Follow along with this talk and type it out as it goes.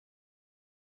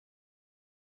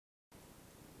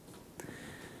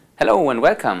Hello and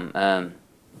welcome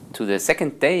to the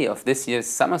second day of this year's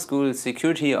Summer School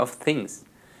Security of Things.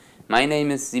 My name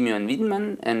is Simeon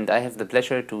Wiedenmann and I have the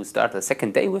pleasure to start the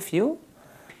second day with you.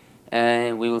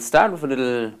 We will start with a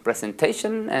little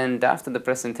presentation, and after the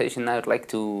presentation I would like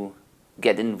to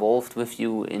get involved with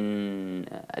you in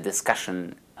a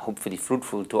discussion, hopefully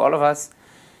fruitful to all of us.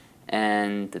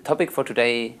 And the topic for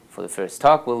today, for the first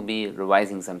talk, will be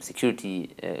revising some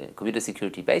computer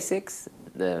security basics,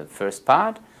 the first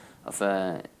part of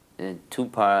a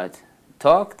two-part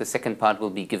talk. The second part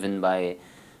will be given by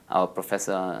our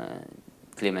Professor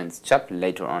Clemens Chapp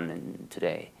later on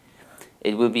today.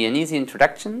 It will be an easy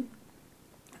introduction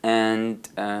and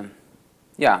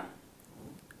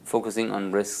focusing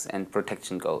on risks and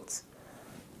protection goals.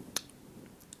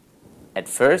 At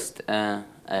first,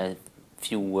 a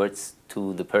few words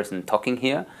to the person talking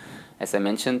here. As I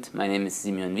mentioned, my name is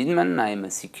Simeon Wiedenmann. I am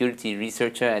a security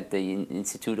researcher at the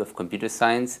Institute of Computer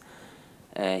Science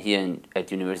here at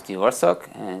University of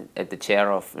Rostosck, at the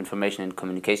chair of Information and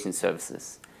Communication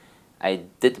Services. I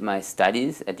did my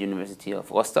studies at University of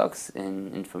Rostosck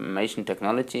in Information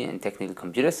Technology and Technical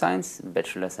Computer Science,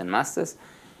 bachelor's and master's,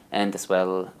 and as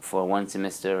well for one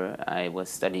semester I was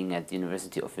studying at the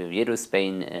University of Oviedo,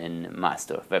 Spain, in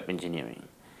Master of Web Engineering.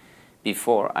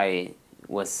 Before I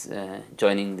was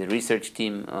joining the research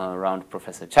team around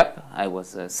Professor Chapp, I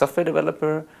was a software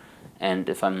developer, and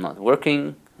if I'm not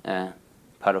working,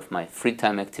 part of my free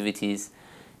time activities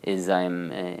is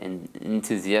I'm an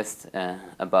enthusiast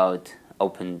about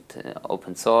open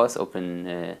source,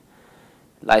 open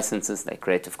licenses like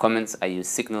Creative Commons. I use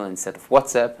Signal instead of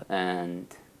WhatsApp, and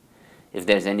if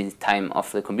there's any time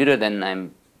off the computer, then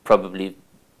I'm probably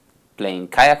playing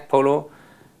kayak polo,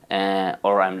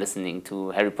 or I'm listening to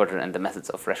Harry Potter and the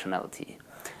Methods of Rationality.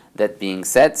 That being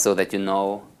said, so that you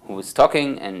know who is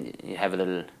talking and you have a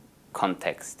little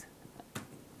context.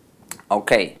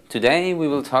 Okay, today we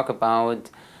will talk about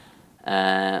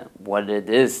what it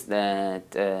is that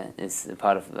is a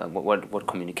part of what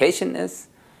communication is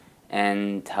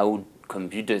and how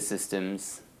computer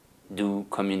systems do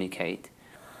communicate.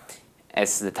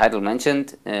 As the title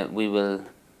mentioned, we will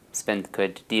spend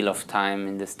quite a deal of time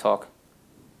in this talk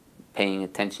paying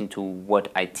attention to what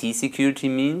IT security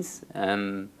means,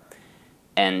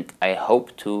 and I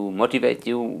hope to motivate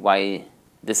you why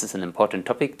this is an important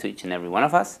topic to each and every one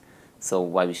of us, so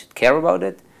why we should care about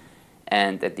it.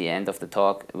 And at the end of the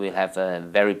talk we'll have a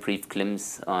very brief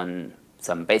glimpse on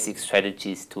some basic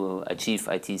strategies to achieve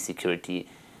IT security.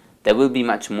 There will be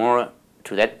much more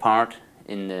to that part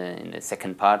in the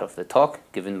second part of the talk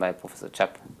given by Professor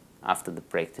Chapp after the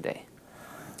break today.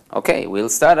 Okay, we'll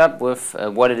start up with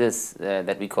what it is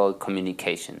that we call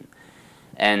communication.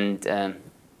 And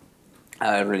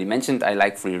I already mentioned I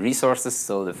like free resources,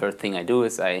 so the first thing I do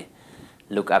is I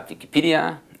look up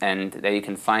Wikipedia, and there you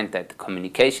can find that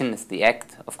communication is the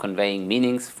act of conveying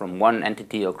meanings from one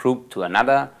entity or group to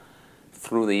another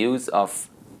through the use of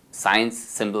signs,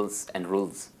 symbols, and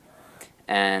rules.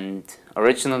 And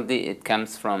originally it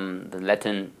comes from the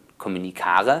Latin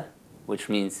communicare, which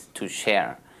means to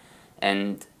share.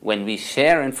 And when we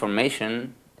share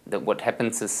information, what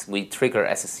happens is we trigger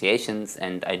associations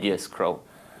and ideas grow.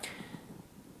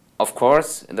 Of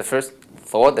course, the first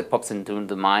thought that pops into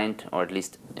the mind, or at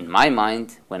least in my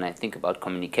mind, when I think about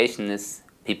communication is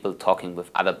people talking with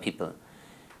other people.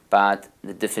 But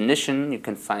the definition you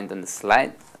can find on the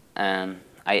slide, I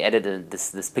added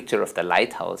this picture of the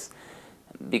lighthouse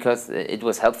because it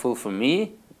was helpful for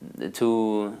me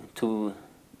to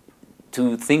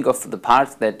think of the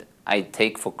parts that I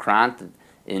take for granted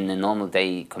in a normal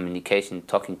day communication,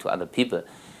 talking to other people.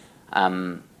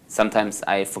 Sometimes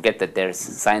I forget that there's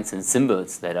signs and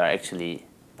symbols that are actually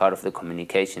part of the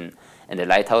communication. And the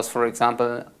lighthouse, for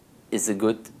example, is a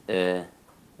good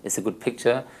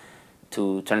picture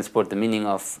to transport the meaning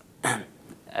of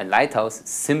a lighthouse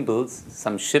symbols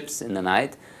some ships in the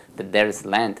night that there is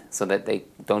land so that they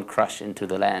don't crash into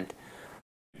the land.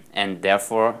 And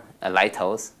therefore a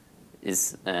lighthouse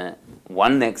is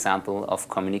one example of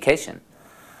communication.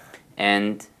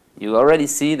 And you already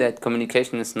see that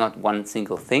communication is not one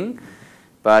single thing,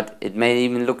 but it may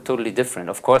even look totally different.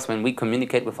 Of course, when we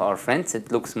communicate with our friends,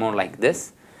 it looks more like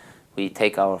this. We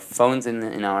take our phones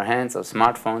in our hands, our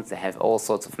smartphones, they have all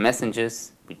sorts of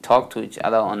messages. We talk to each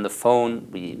other on the phone,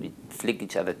 we flick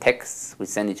each other texts, we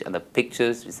send each other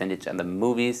pictures, we send each other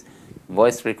movies,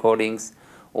 voice recordings,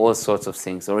 all sorts of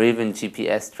things, or even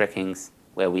GPS trackings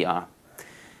where we are.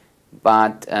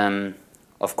 But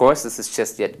of course, this is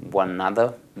just yet one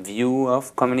other view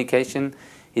of communication.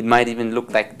 It might even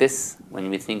look like this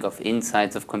when we think of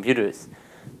insides of computers.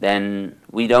 then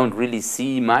we don't really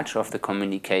see much of the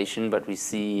communication, but we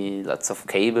see lots of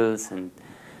cables and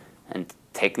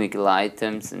technical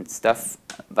items and stuff.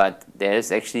 But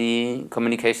there's actually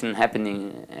communication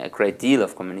happening, a great deal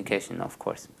of communication, of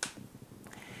course.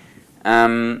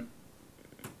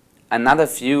 Another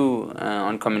view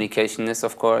on communication is,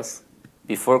 of course,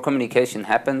 before communication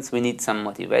happens, we need some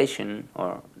motivation,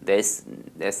 or there's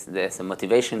a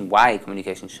motivation why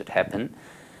communication should happen.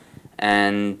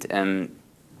 And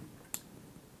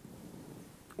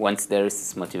once there is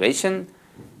this motivation,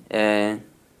 an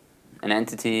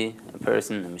entity, a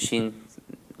person, a machine,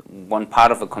 one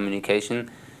part of a communication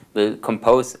will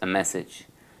compose a message.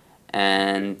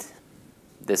 And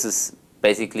this is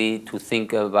basically to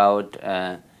think about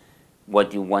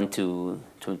what you want to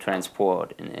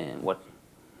transport, and what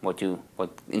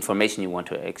information you want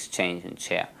to exchange and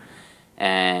share.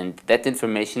 And that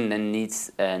information then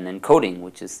needs an encoding,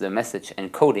 which is the message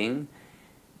encoding.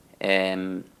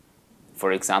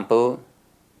 For example,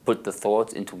 put the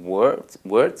thoughts into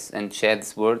words and share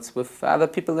these words with other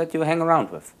people that you hang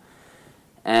around with.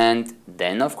 And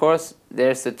then, of course,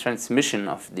 there's the transmission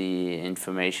of the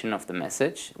information of the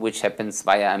message, which happens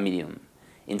via a medium.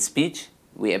 In speech,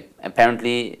 we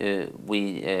apparently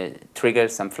trigger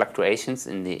some fluctuations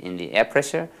in the air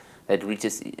pressure that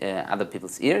reaches other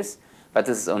people's ears, but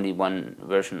this is only one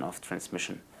version of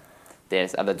transmission.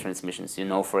 There's other transmissions. You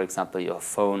know, for example, your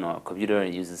phone or computer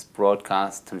uses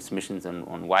broadcast transmissions on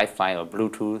Wi-Fi or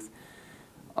Bluetooth.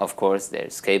 Of course,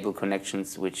 there's cable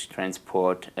connections which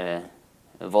transport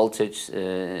voltage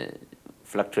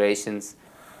fluctuations,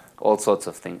 all sorts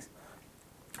of things.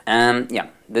 Yeah,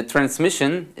 the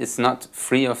transmission is not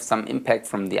free of some impact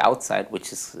from the outside,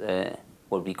 which is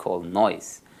what we call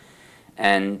noise.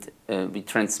 And we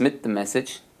transmit the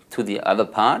message to the other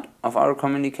part of our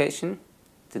communication,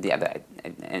 to the other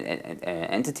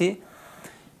entity,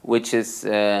 which is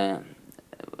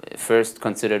first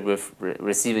considered with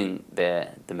receiving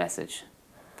the message.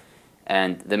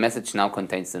 And the message now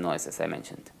contains the noise, as I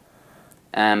mentioned.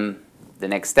 The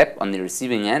next step on the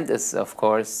receiving end is, of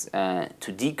course,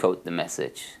 to decode the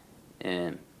message.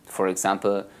 For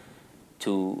example,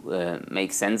 to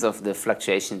make sense of the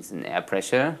fluctuations in air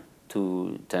pressure,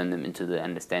 to turn them into the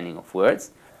understanding of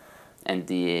words. And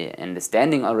the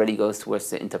understanding already goes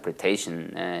towards the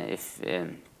interpretation. If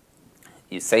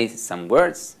you say some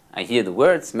words, I hear the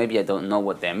words, maybe I don't know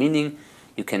what they're meaning.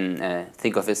 You can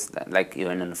think of this like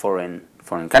you're in a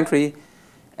foreign country,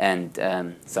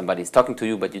 and somebody's talking to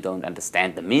you, but you don't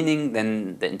understand the meaning.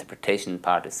 Then the interpretation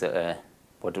part is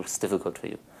what is difficult for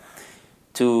you.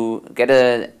 To get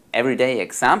an everyday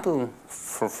example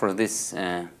for this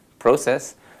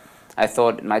process, I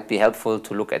thought it might be helpful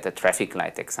to look at a traffic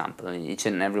light example. Each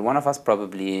and every one of us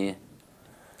probably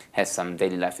has some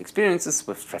daily life experiences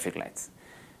with traffic lights.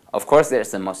 Of course,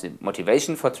 there's a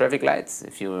motivation for traffic lights.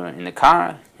 If you're in a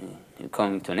car, you're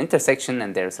coming to an intersection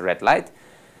and there's a red light,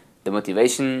 the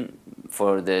motivation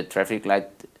for the traffic light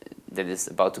that is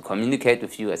about to communicate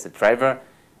with you as a driver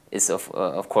is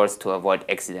of course to avoid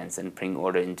accidents and bring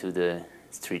order into the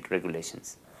street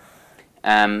regulations.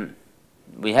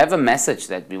 We have a message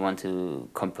that we want to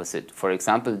composite. For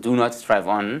example, do not drive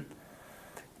on.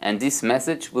 And this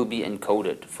message will be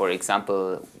encoded, for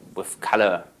example, with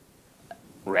color,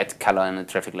 red color in a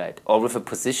traffic light, or with a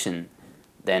position.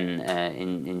 Then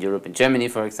in Europe and Germany,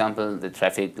 for example, the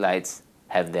traffic lights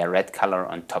have their red color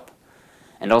on top.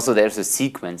 And also there's a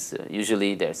sequence.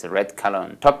 Usually there's a red color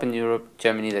on top in Europe,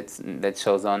 Germany that's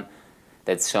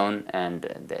shown, and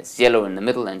there's yellow in the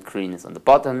middle and green is on the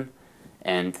bottom.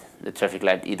 And the traffic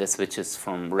light either switches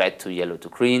from red to yellow to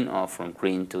green, or from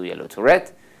green to yellow to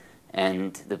red.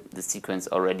 And the sequence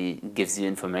already gives you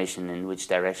information in which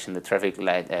direction the traffic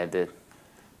light, the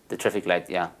traffic light,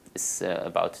 is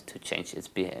about to change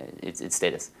its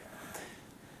status.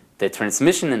 The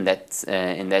transmission in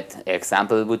that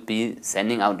example would be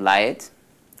sending out light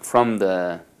from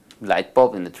the light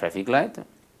bulb in the traffic light,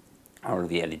 or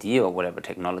the LED, or whatever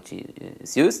technology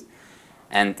is used.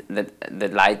 And the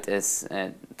light is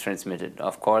transmitted,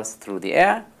 of course, through the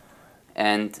air,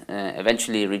 and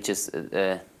eventually reaches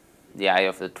the eye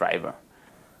of the driver.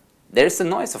 There's a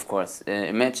noise, of course.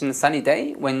 Imagine a sunny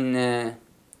day when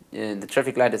the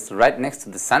traffic light is right next to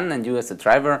the sun, and you as a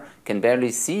driver can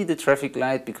barely see the traffic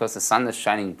light because the sun is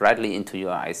shining brightly into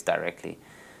your eyes directly.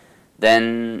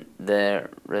 Then the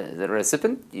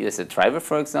recipient, you as a driver,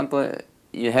 for example,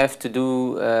 you have to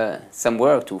do some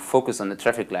work to focus on the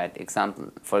traffic light.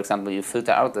 For example, you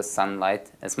filter out the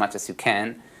sunlight as much as you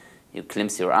can. You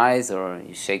glimpse your eyes or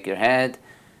you shake your head,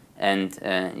 and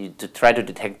you try to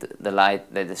detect the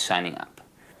light that is shining up.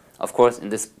 Of course, in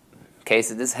this case,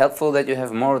 it is helpful that you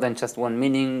have more than just one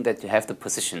meaning, that you have the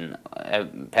position.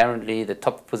 Apparently the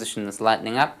top position is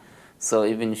lighting up, so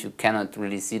even if you cannot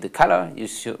really see the color, you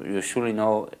surely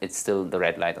know it's still the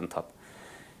red light on top,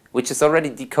 which is already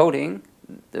decoding.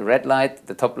 The red light,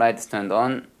 the top light is turned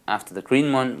on after the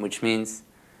green one, which means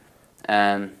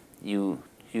you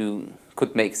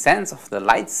could make sense of the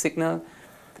light signal,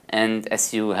 and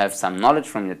as you have some knowledge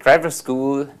from your driver's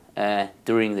school,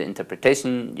 during the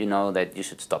interpretation, you know that you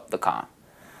should stop the car.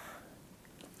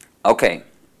 Okay,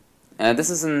 this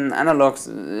is an analog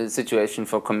situation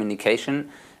for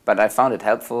communication, but I found it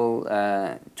helpful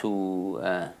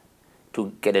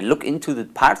to get a look into the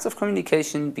parts of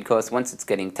communication, because once it's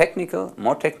getting technical,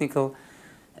 more technical,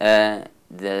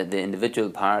 the individual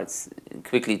parts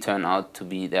quickly turn out to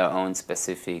be their own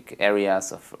specific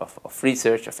areas of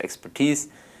research, of expertise,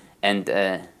 and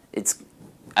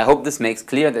I hope this makes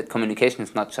clear that communication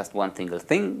is not just one single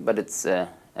thing, but it's a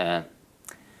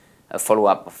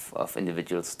follow-up of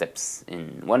individual steps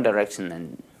in one direction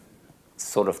and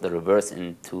sort of the reverse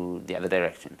into the other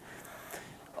direction.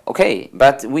 Okay,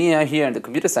 but we are here in the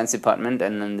computer science department,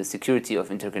 and in the security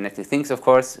of interconnected things, of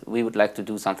course, we would like to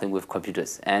do something with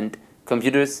computers. And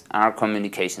computers are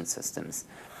communication systems.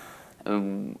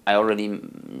 I already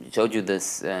showed you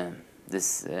this,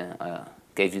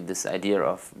 gave you this idea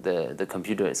of the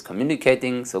computer is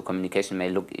communicating, so communication may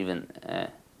look even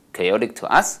chaotic to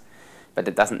us, but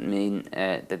it doesn't mean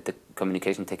that the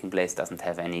communication taking place doesn't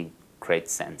have any great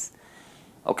sense.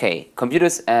 Okay,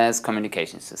 computers as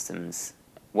communication systems.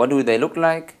 What do they look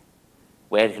like?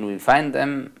 Where can we find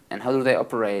them? And how do they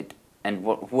operate? And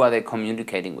who are they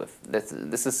communicating with?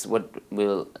 This is what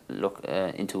we'll look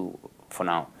into for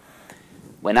now.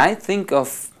 When I think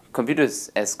of computers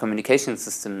as communication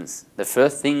systems, the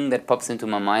first thing that pops into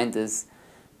my mind is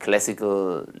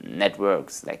classical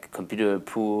networks like a computer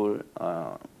pool,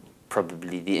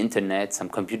 probably the internet, some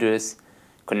computers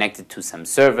connected to some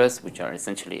servers, which are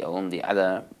essentially only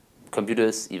other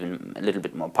computers, even a little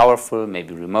bit more powerful,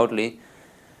 maybe remotely.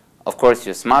 Of course,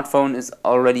 your smartphone is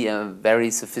already a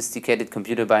very sophisticated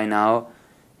computer by now,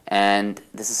 and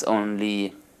this is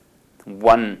only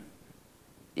one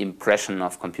impression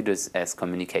of computers as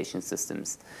communication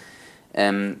systems.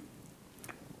 It's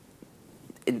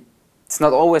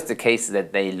not always the case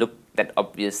that they look that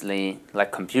obviously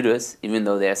like computers, even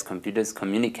though there's computers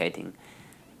communicating.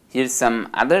 Here's some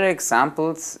other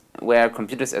examples where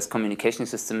computers as communication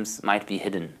systems might be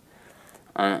hidden.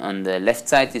 On the left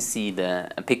side, you see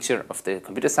a picture of the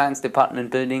computer science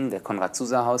department building, the Konrad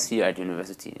Zuse house here at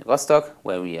University Rostock,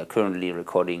 where we are currently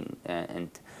recording and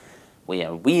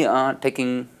where we are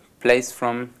taking place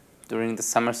from during the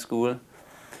summer school.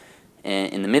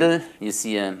 In the middle, you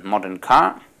see a modern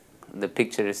car. The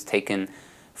picture is taken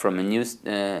from a news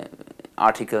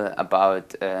article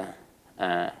about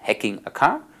hacking a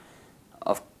car.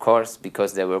 Of course,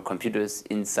 because there were computers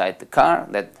inside the car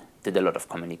that did a lot of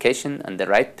communication. And the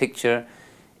right picture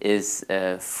is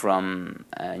from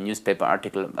a newspaper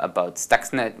article about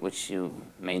Stuxnet, which you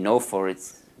may know for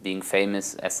its being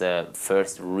famous as a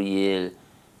first real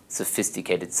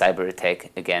sophisticated cyber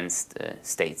attack against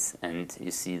states. And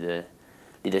you see the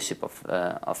leadership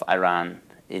of Iran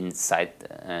inside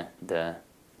the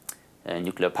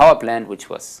nuclear power plant, which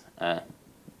was a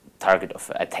target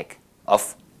of attack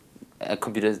of a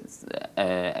computer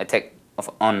attack of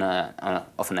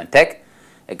an attack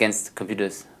against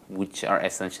computers, which are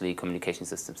essentially communication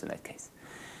systems in that case.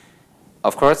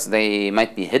 Of course, they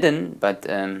might be hidden, but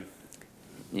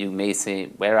you may say,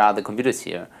 where are the computers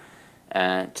here?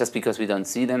 Just because we don't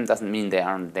see them doesn't mean they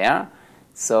aren't there.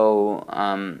 So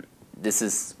this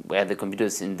is where the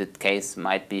computers in that case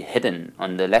might be hidden.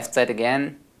 On the left side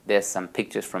again, there's some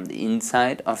pictures from the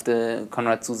inside of the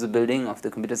Konrad Zuse building of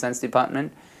the computer science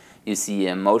department. You see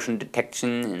a motion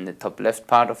detection in the top left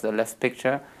part of the left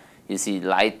picture. You see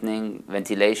lighting,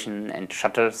 ventilation, and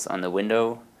shutters on the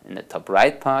window in the top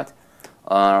right part.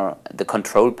 Or the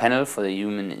control panel for the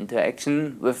human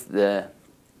interaction with the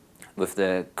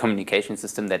communication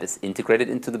system that is integrated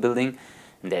into the building.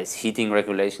 And there's heating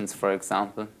regulations, for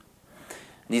example.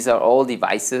 These are all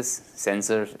devices,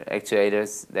 sensors,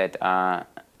 actuators that are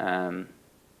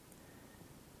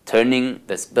turning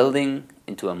this building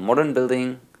into a modern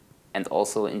building and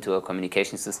also into a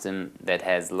communication system that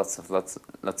has lots of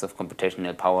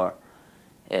computational power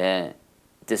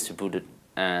distributed,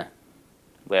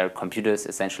 where computers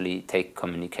essentially take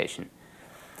communication.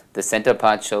 The center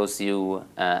part shows you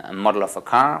a model of a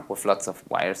car with lots of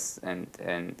wires and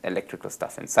electrical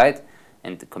stuff inside,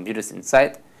 and the computers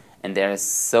inside. And there are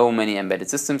so many embedded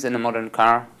systems in a modern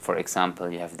car. For example,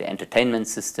 you have the entertainment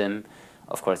system,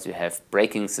 Of course, you have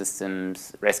braking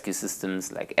systems, rescue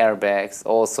systems like airbags,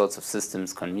 all sorts of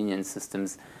systems, convenience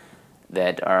systems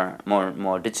that are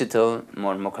more digital,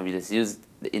 more and more computers used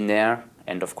in there.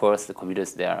 And of course, the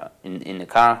computers there in the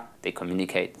car, they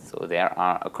communicate. So they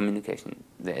are a communication.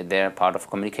 They're part of a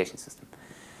communication system.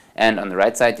 And on the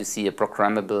right side, you see a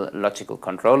programmable logical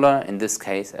controller. In this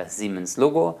case, a Siemens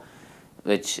logo,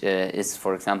 which is,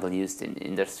 for example, used in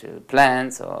industrial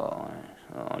plants or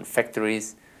on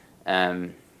factories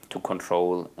to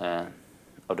control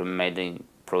automating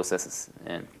processes.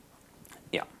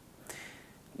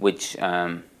 Which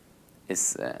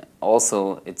is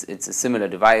also it's a similar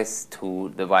device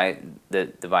to the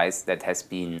device that has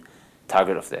been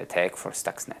target of the attack for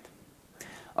Stuxnet.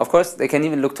 Of course, they can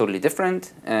even look totally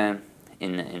different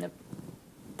in a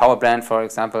power plant, for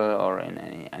example, or in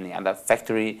any other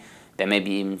factory. There may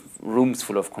be even rooms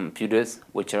full of computers,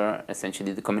 which are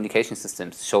essentially the communication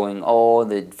systems, showing all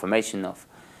the information of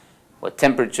what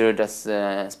temperature does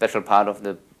a special part of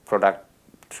the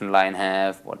production line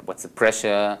have, what's the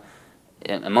pressure,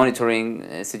 a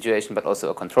monitoring situation, but also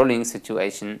a controlling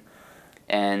situation.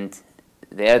 And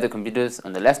there, the computers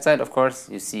on the left side, of course,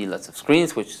 you see lots of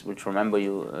screens, which remember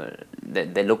you,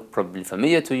 they look probably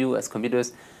familiar to you as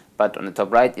computers. But on the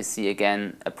top right, you see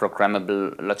again a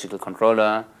programmable logical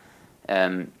controller.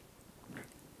 And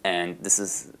this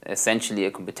is essentially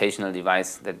a computational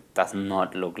device that does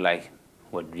not look like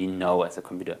what we know as a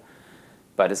computer,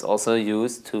 but is also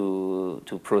used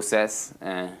to process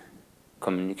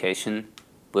communication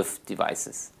with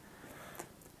devices.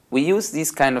 We use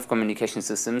these kind of communication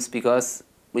systems because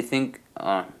we think,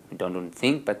 we don't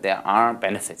think, but there are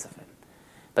benefits of it.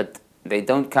 But they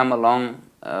don't come along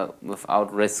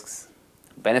without risks.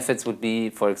 Benefits would be,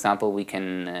 for example, we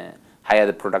can higher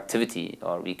the productivity,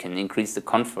 or we can increase the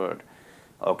comfort,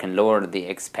 or can lower the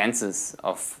expenses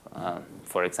of,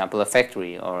 for example, a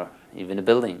factory or even a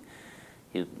building.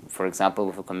 For example,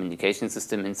 with a communication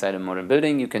system inside a modern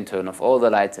building, you can turn off all the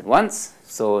lights at once.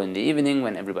 So in the evening,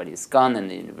 when everybody is gone in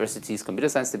the university's computer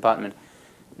science department,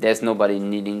 there's nobody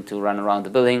needing to run around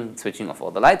the building switching off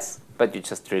all the lights, but you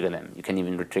just trigger them. You can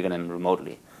even trigger them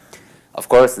remotely. Of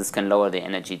course, this can lower the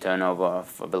energy turnover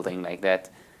of a building like that.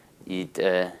 It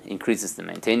increases the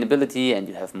maintainability, and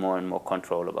you have more and more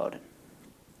control about it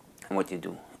and what you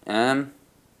do.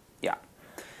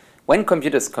 When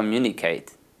computers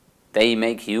communicate, they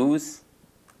make use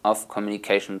of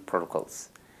communication protocols.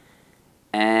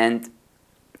 And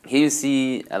here you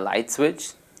see a light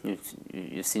switch.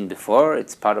 You've seen before.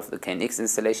 It's part of the KNX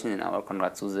installation in our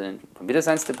Konrad Zuse computer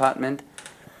science department.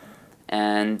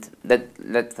 And that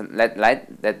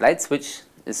light switch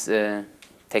is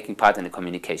taking part in the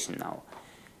communication now.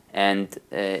 And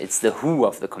it's the who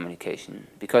of the communication,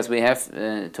 because we have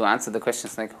to answer the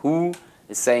questions like who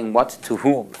is saying what to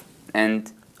whom.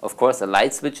 And of course, a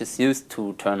light switch is used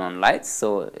to turn on lights,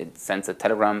 so it sends a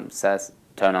telegram, says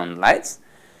turn on lights.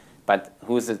 But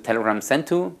who is the telegram sent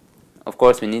to? Of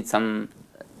course, we need some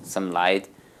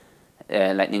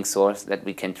lightning source that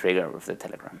we can trigger with the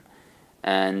telegram.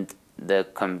 And the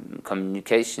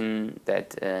communication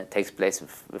that takes place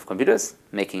with computers,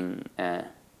 making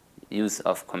use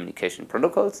of communication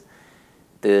protocols.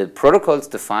 The protocols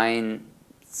define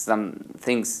some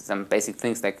basic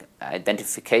things like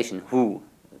identification, who.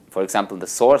 For example, the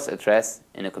source address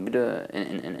in a computer,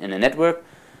 in a network,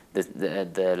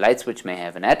 the light switch may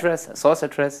have an address, a source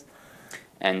address,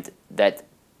 and that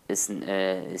is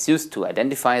used to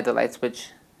identify the light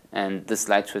switch. And this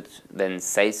light switch then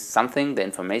says something, the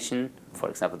information, for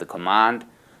example, the command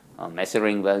or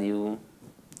measuring value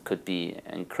could be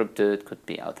encrypted, could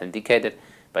be authenticated,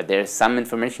 but there is some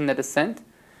information that is sent.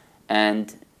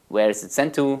 And where is it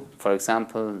sent to? For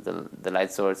example, the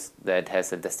light source that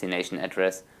has a destination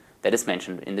address that is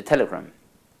mentioned in the telegram.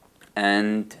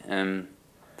 And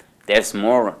there's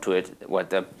more to it, what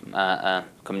the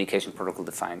communication protocol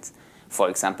defines. For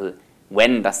example,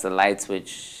 when does the light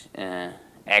switch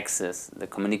access the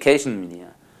communication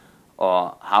media?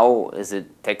 Or how is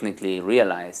it technically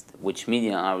realized? Which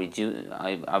media are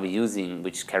we using?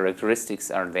 Which characteristics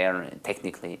are there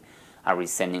technically? Are we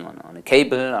sending on a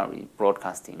cable? Are we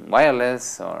broadcasting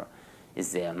wireless? Or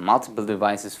is there multiple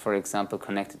devices, for example,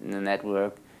 connected in the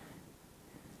network?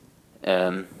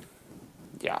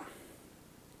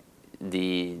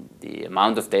 The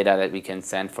amount of data that we can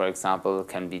send, for example,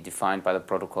 can be defined by the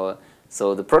protocol.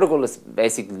 So the protocol is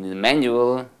basically the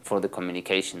manual for the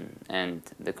communication, and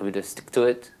the computers stick to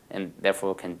it and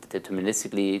therefore can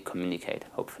deterministically communicate,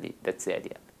 hopefully. That's the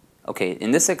idea. Okay,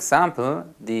 in this example,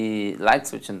 the light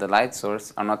switch and the light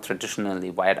source are not traditionally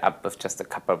wired up with just a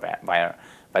copper wire,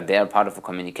 but they are part of a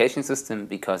communication system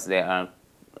because they are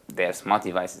they are smart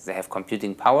devices. They have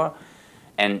computing power,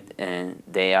 and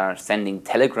they are sending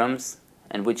telegrams,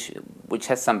 and which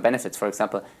has some benefits. For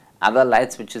example, other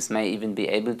light switches may even be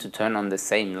able to turn on the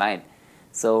same light.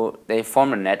 So they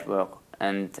form a network,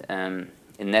 and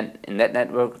in that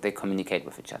network they communicate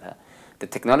with each other. The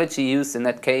technology used in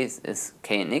that case is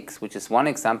KNX, which is one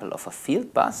example of a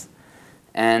field bus.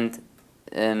 And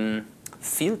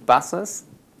field buses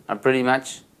are pretty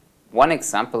much one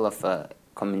example of a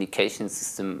communication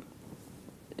system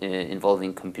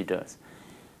involving computers.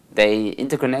 They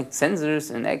interconnect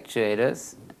sensors and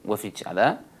actuators with each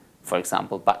other, for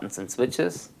example, buttons and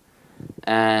switches.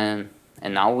 And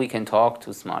now we can talk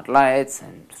to smart lights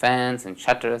and fans and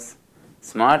shutters.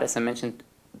 Smart, as I mentioned,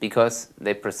 because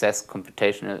they possess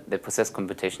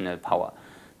computational power.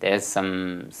 There's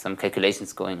some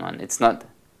calculations going on. It's not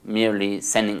merely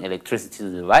sending electricity to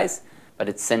the device, but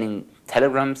it's sending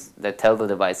telegrams that tell the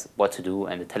device what to do,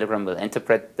 and the telegram will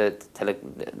interpret the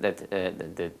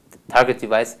target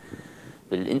device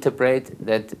will interpret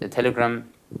that telegram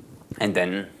and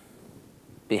then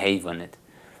behave on it.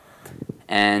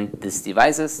 And these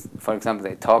devices, for example,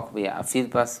 they talk via a field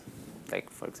bus, like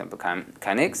for example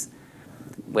KNX,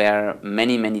 where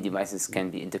many devices can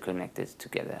be interconnected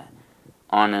together.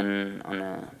 On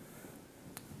a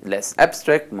less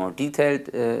abstract, more detailed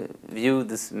view,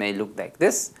 this may look like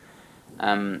this.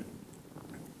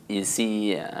 You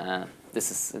see,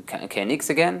 this is KNX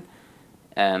again.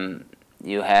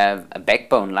 You have a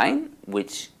backbone line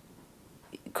which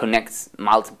connects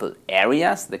multiple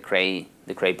areas, the gray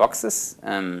boxes,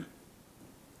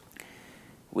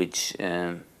 which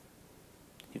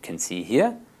you can see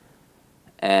here.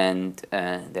 And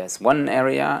there's one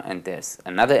area and there's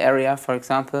another area, for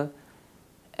example,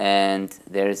 and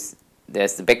there's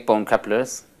the backbone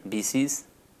couplers, BCs,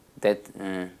 that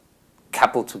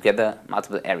couple together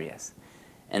multiple areas.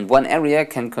 And one area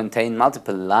can contain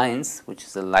multiple lines, which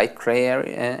is a light gray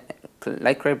area,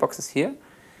 light gray boxes here.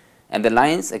 And the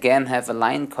lines again have a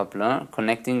line coupler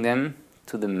connecting them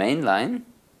to the main line.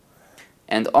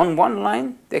 And on one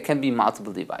line there can be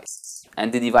multiple devices.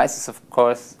 And the devices, of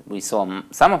course, we saw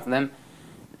some of them.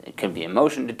 It can be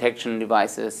motion detection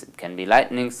devices, it can be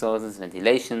lightning sources,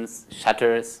 ventilations,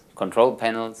 shutters, control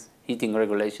panels, heating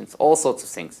regulations, all sorts of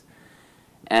things.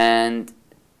 And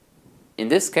in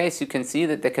this case, you can see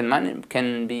that there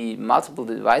can be multiple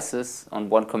devices on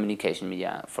one communication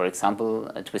media, for example,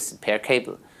 a twisted pair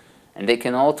cable. And they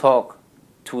can all talk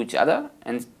to each other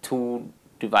and to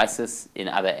devices in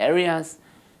other areas,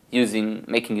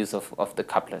 making use of the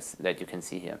couplers that you can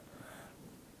see here.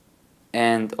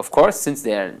 And of course, since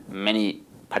there are many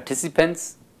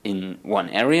participants in one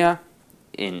area,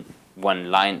 in one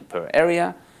line per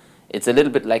area, it's a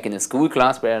little bit like in a school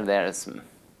class where there's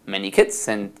many kids,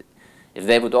 and if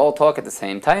they would all talk at the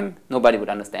same time, nobody would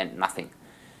understand nothing.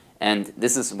 And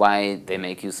this is why they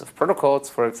make use of protocols,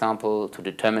 for example, to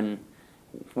determine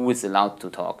who is allowed to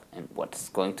talk and what's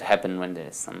going to happen when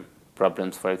there's some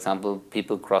problems. For example,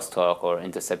 people crosstalk or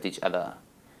intercept each other.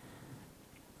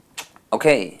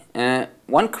 Okay,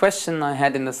 one question I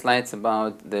had in the slides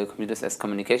about the computers as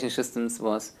communication systems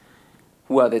was,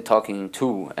 who are they talking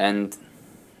to? And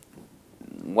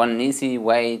one easy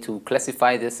way to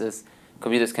classify this is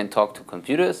computers can talk to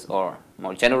computers, or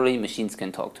more generally, machines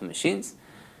can talk to machines.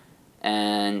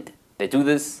 And they do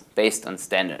this based on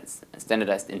standards,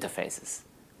 standardized interfaces.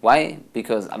 Why?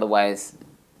 Because otherwise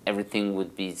everything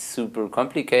would be super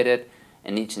complicated,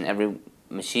 and each and every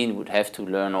machine would have to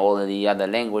learn all of the other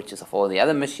languages of all the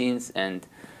other machines. And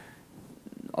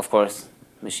of course,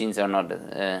 machines are not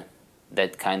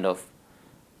that kind of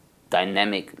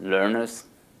dynamic learners,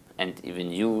 and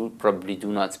even you probably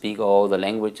do not speak all the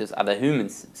languages other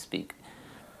humans speak.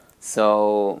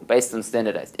 So based on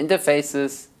standardized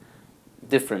interfaces,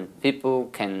 different people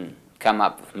can come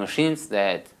up with machines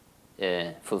that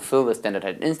fulfill the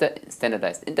standardized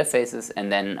interfaces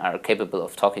and then are capable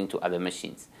of talking to other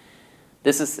machines.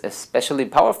 This is especially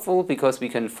powerful because we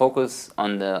can focus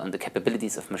on the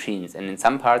capabilities of machines, and in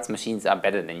some parts machines are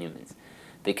better than humans.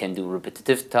 They can do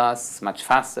repetitive tasks much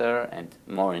faster and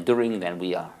more enduring than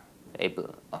we are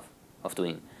able of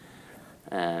doing.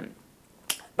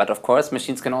 But of course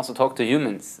machines can also talk to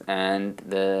humans, and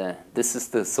this is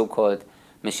the so-called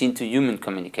machine-to-human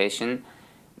communication,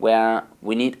 where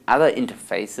we need other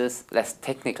interfaces, less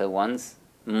technical ones,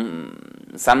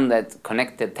 some that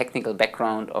connect the technical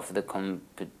background of the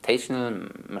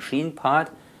computational machine part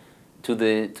to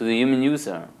the human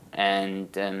user.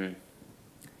 And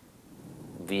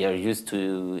we are used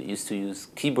to use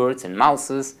keyboards and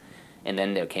mouses, and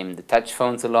then there came the touch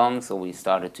phones along, so we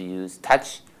started to use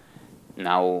touch.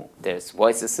 Now there's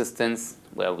voice assistants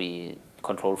where we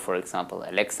control, for example,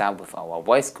 Alexa with our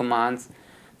voice commands.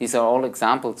 These are all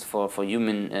examples for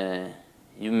human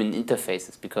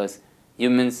interfaces, because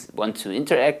humans want to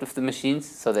interact with the machines,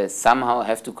 so they somehow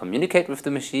have to communicate with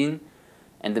the machine,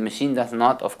 and the machine does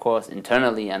not, of course,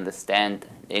 internally understand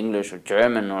English or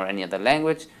German or any other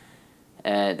language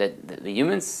that the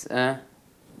humans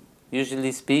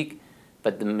usually speak,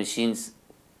 but the machines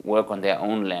work on their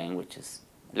own languages.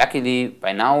 Luckily,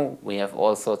 by now, we have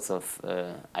all sorts of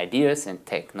ideas and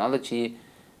technology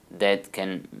that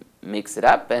can mix it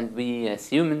up, and we as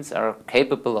humans are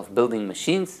capable of building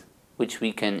machines which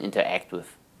we can interact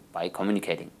with by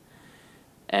communicating.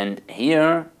 And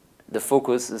here the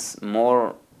focus is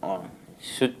more, or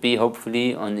should be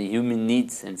hopefully, on the human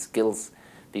needs and skills,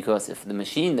 because if the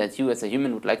machine that you as a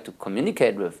human would like to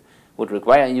communicate with would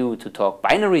require you to talk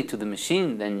binary to the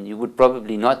machine, then you would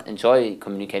probably not enjoy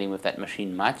communicating with that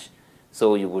machine much,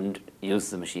 so you wouldn't use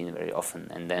the machine very often,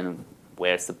 and then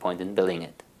where's the point in building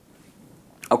it?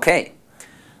 Okay,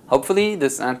 hopefully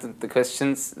this answered the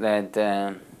questions that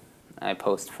I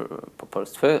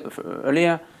proposed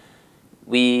earlier.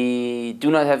 We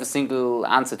do not have a single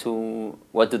answer to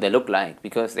what do they look like,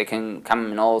 because they can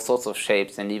come in all sorts of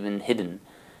shapes and even hidden,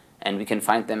 and we can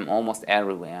find them almost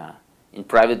everywhere. In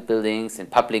private buildings, in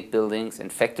public buildings, in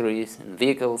factories, in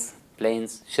vehicles,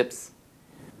 planes, ships.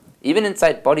 Even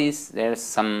inside bodies, there's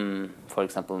some, for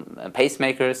example,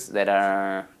 pacemakers that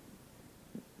are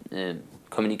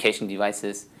communication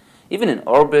devices. Even in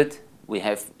orbit, we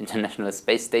have International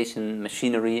Space Station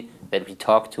machinery that we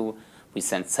talk to. We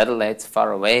send satellites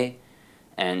far away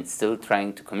and still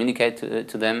trying to communicate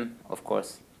to them. Of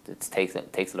course, it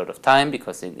takes a lot of time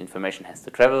because the information has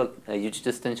to travel a huge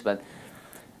distance, but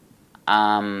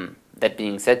that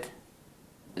being said,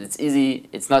 it's easy.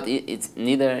 It's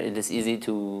neither it is easy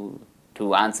to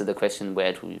answer the question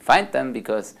where do we find them,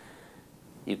 because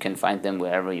you can find them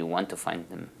wherever you want to find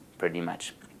them, pretty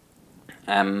much.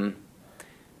 How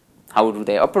do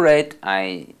they operate?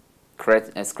 I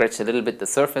scratched a little bit the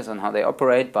surface on how they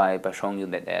operate by showing you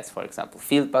that there's, for example,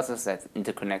 field buses that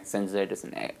interconnect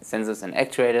sensors and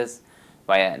actuators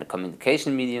via the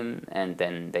communication medium, and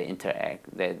then they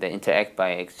interact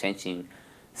by exchanging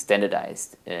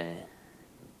standardized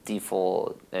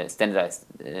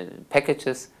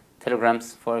packages,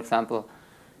 telegrams, for example,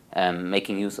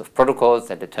 making use of protocols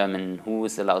that determine who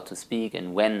is allowed to speak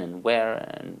and when and where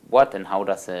and what and how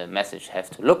does a message have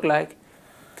to look like.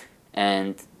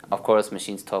 And of course,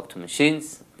 machines talk to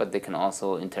machines, but they can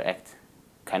also interact,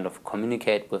 kind of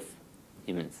communicate with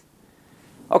humans.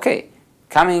 Okay,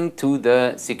 coming to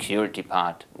the security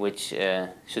part, which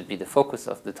should be the focus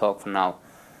of the talk for now.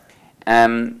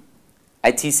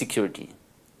 IT security.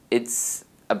 It's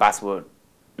a buzzword.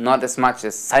 Not as much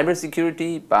as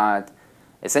cybersecurity, but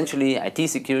essentially IT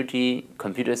security,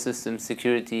 computer system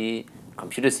security,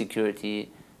 computer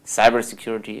security,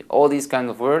 cybersecurity, all these kinds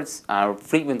of words are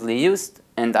frequently used,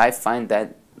 and I find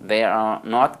that they are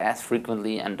not as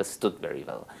frequently understood very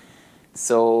well.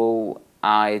 So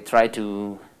I try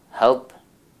to help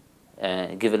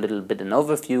give a little bit an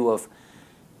overview of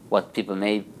what people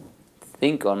may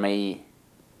think or may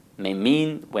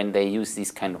mean when they use these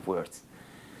kind of words.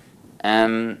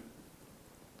 There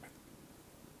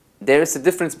is a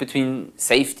difference between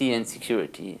safety and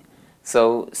security.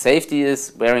 So safety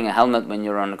is wearing a helmet when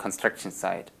you're on a construction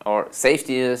site, or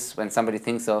safety is when somebody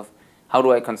thinks of how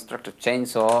do I construct a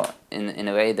chainsaw in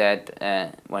a way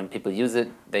that when people use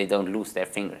it, they don't lose their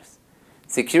fingers.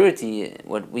 Security,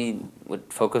 what we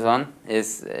would focus on,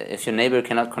 is if your neighbor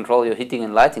cannot control your heating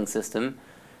and lighting system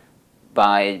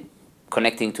by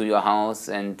connecting to your house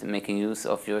and making use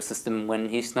of your system when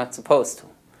he's not supposed to.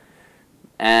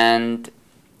 And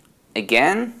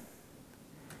again,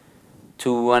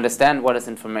 to understand what is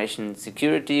information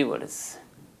security, what is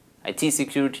IT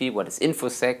security, what is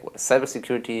InfoSec, what is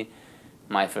cybersecurity,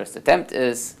 my first attempt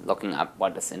is looking up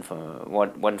what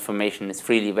information is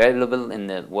freely available in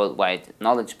the worldwide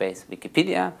knowledge base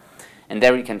Wikipedia. And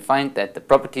there we can find that the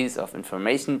properties of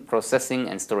information processing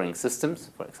and storing systems,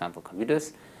 for example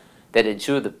computers, that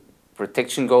ensure the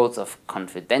protection goals of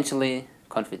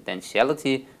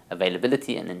confidentiality,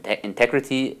 availability, and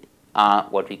integrity are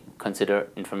what we consider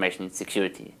information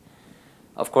security.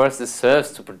 Of course, this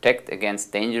serves to protect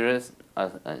against dangers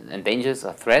or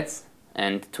threats,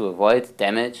 and to avoid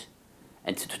damage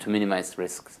and to minimize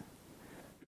risks.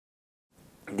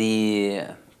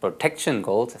 The protection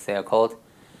goals, as they are called,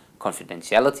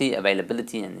 confidentiality,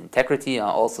 availability, and integrity,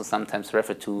 are also sometimes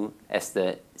referred to as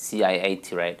the CIA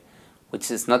trait,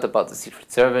 which is not about the Secret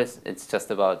Service, it's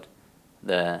just about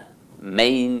the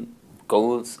main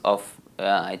goals of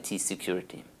IT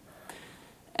security.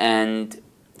 And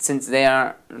since they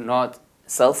are not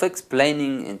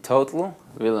self-explaining in total,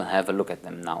 we'll have a look at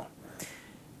them now.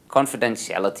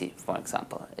 Confidentiality, for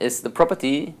example, is the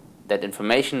property that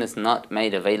information is not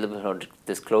made available or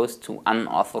disclosed to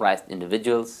unauthorized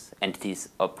individuals, entities,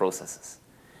 or processes.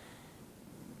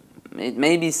 It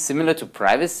may be similar to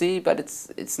privacy, but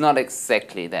it's not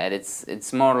exactly that.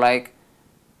 It's more like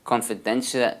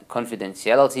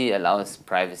confidentiality allows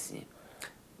privacy.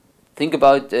 Think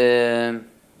about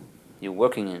you're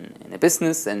working in a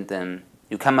business and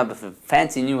you come up with a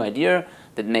fancy new idea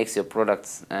that makes your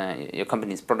products, your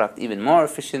company's product even more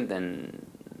efficient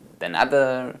than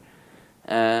other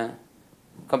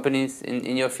companies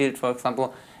in your field, for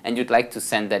example, and you'd like to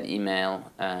send that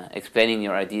email explaining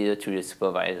your idea to your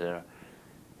supervisor.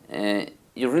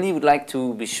 You really would like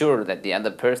to be sure that the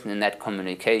other person in that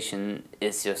communication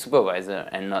is your supervisor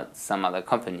and not some other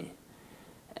company.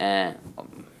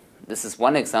 This is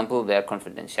one example where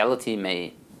confidentiality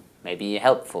may be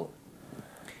helpful.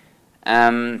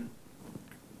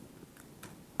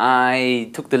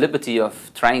 I took the liberty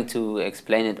of trying to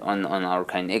explain it on our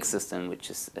KineX system,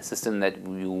 which is a system that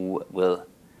you will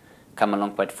come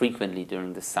along quite frequently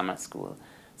during the summer school.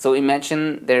 So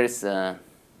imagine there's the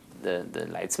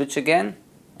light switch again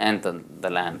and the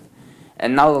lamp.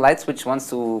 And now the light switch wants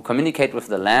to communicate with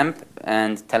the lamp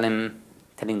and telling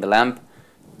the lamp,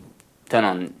 turn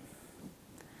on.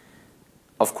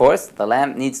 Of course, the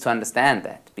lamp needs to understand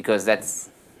that, because that's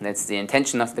the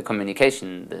intention of the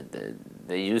communication.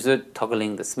 The user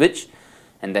toggling the switch,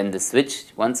 and then the switch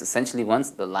essentially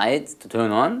wants the light to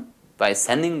turn on by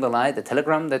sending the light a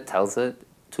telegram that tells it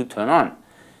to turn on.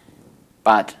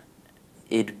 But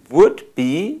it would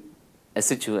be a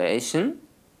situation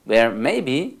where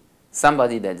maybe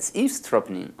somebody that is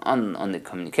eavesdropping on the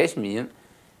communication medium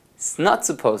is not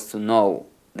supposed to know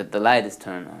that the light is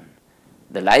turned on.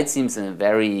 The light seems a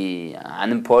very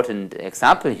unimportant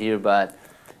example here, but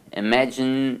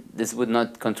imagine this would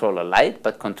not control a light,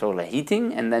 but control a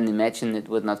heating, and then imagine it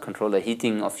would not control a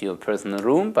heating of your personal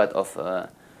room, but of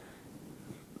a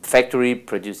factory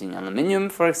producing aluminium,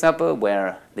 for example,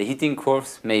 where the heating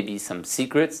curves may be some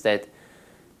secrets that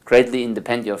greatly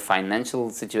independ your financial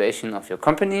situation of your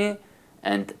company,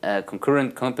 and a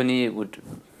concurrent company would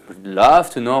love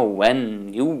to know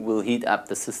when you will heat up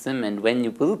the system and when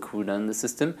you will cool down the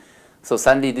system. So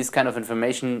suddenly this kind of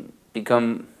information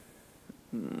become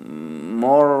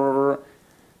more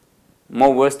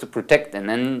worth to protect, and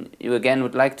then you again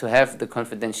would like to have the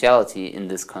confidentiality in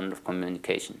this kind of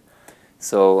communication.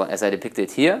 So as I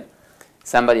depicted here,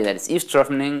 somebody that is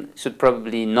eavesdropping should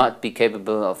probably not be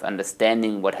capable of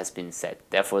understanding what has been said,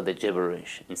 therefore the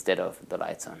gibberish instead of the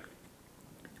lights on.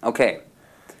 Okay.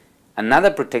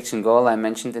 Another protection goal I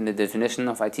mentioned in the definition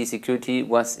of IT security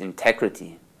was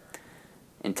integrity.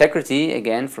 Integrity,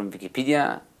 again from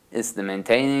Wikipedia, is the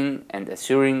maintaining and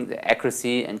assuring the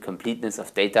accuracy and completeness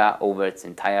of data over its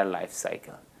entire life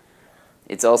cycle.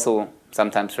 It's also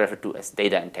sometimes referred to as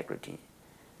data integrity.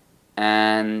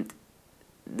 And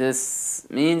this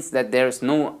means that there is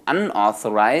no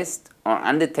unauthorized or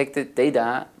undetected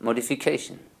data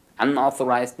modification.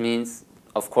 Unauthorized means,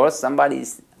 of course, somebody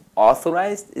is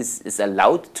authorized, is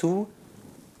allowed to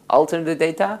alter the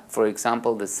data. For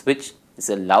example, the switch is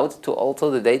allowed to alter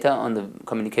the data on the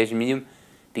communication medium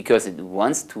because it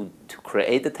wants to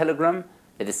create a telegram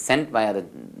that is sent via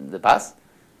the bus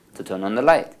to turn on the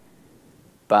light.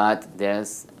 But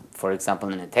there's, for example,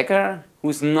 an attacker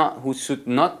who should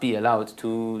not be allowed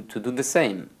to do the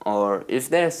same. Or if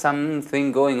there's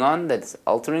something going on that's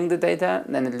altering the data,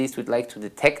 then at least we'd like to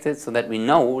detect it so that we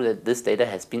know that this data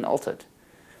has been altered.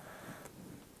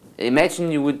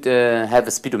 Imagine you would have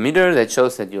a speedometer that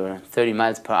shows that you're 30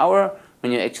 miles per hour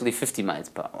when you're actually 50 miles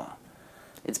per hour.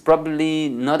 It's probably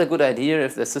not a good idea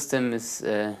if the system is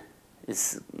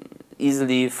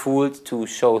easily fooled to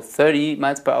show 30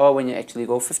 miles per hour when you actually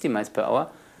go 50 miles per hour,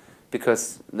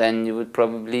 because then you would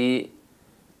probably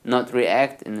not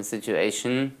react in a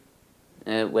situation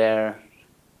where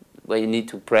you need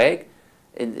to brake.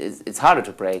 It's harder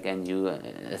to brake, and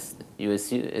you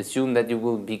assume that you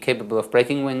will be capable of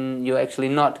braking when you're actually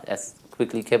not as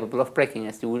quickly capable of braking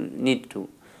as you will need to.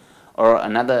 Or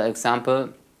another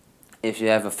example, if you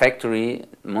have a factory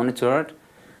monitored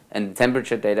and the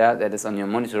temperature data that is on your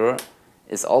monitor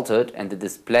is altered and the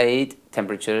displayed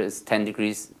temperature is 10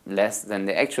 degrees less than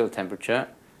the actual temperature,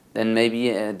 then maybe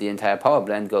the entire power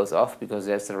plant goes off because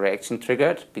there's a reaction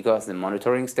triggered, because the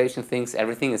monitoring station thinks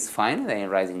everything is fine, they are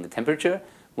rising the temperature,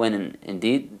 when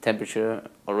indeed the temperature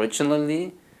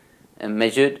originally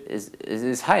measured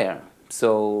is higher.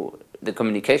 So the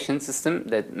communication system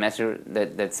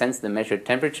that sends the measured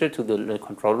temperature to the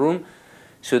control room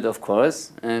should of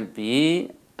course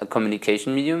be a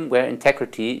communication medium where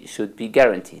integrity should be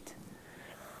guaranteed.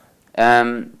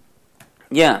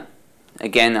 Yeah,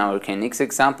 again our KNX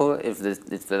example, if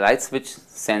the light switch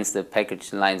sends the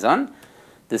package lines on,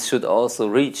 this should also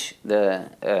reach the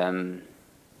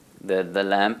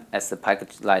lamp as the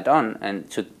package light on,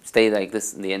 and should stay like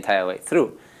this the entire way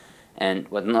through. And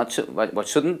what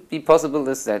shouldn't be possible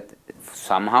is that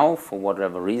somehow, for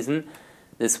whatever reason,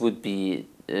 this would be,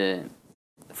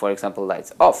 for example,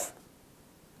 lights off,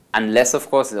 unless of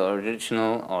course the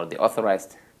original or the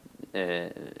authorized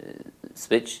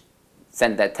switch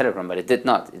sent that telegram, but it did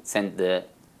not. It sent the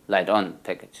light on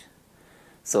package.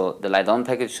 So the light on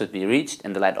package should be reached,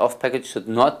 and the light off package should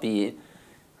not be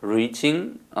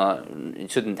reaching.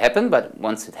 It shouldn't happen, but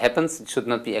once it happens, it should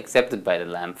not be accepted by the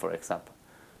lamp, for example,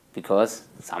 because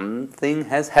something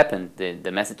has happened.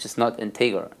 The message is not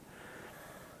integer.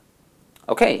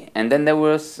 Okay, and then there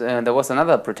was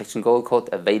another protection goal called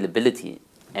availability,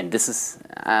 and this is,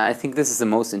 I think this is the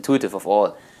most intuitive of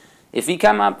all. If we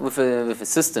come up with a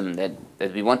system that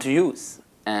we want to use,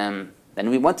 then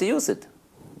we want to use it.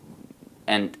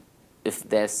 And if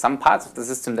there's some parts of the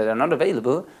system that are not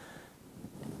available,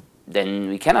 then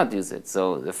we cannot use it.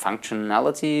 So the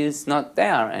functionality is not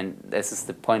there, and this is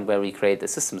the point where we create the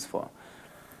systems for.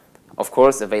 Of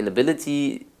course,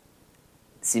 availability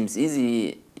seems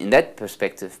easy in that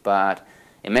perspective, but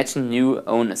imagine you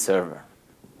own a server.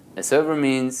 A server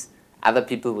means other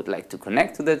people would like to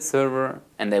connect to that server,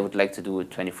 and they would like to do it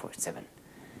 24/7.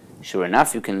 Sure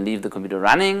enough, you can leave the computer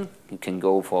running, you can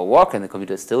go for a walk and the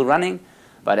computer is still running,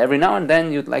 but every now and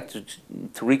then you'd like to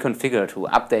reconfigure, to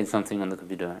update something on the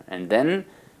computer. And then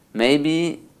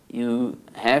maybe you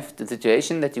have the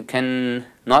situation that you can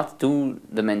not do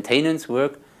the maintenance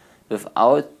work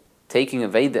without taking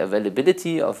away the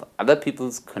availability of other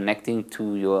people's connecting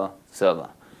to your server.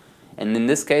 And in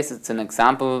this case, it's an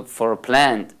example for a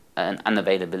planned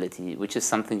unavailability, which is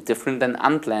something different than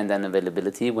unplanned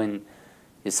unavailability when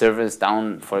your server is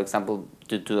down, for example,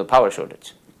 due to a power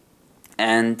shortage.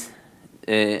 And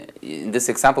this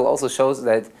example also shows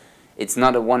that it's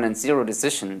not a 1 and 0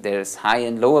 decision. There's high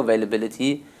and low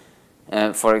availability.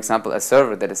 For example, a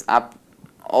server that is up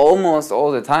almost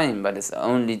all the time but is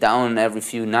only down every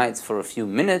few nights for a few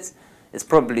minutes is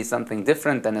probably something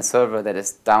different than a server that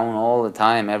is down all the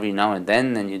time every now and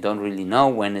then, and you don't really know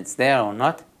when it's there or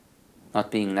not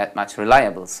being that much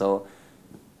reliable. So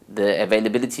the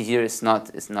availability here is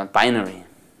not binary.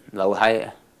 Low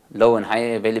and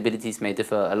high availabilities may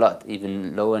differ a lot.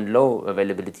 Even low and low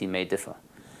availability may differ.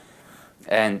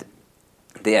 And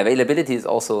the availability is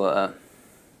also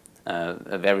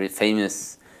a very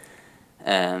famous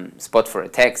spot for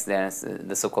attacks. There's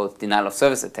the so-called denial of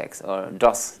service attacks, or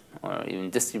DOS, or even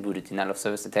distributed denial of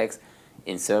service attacks.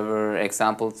 In server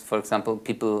examples, for example,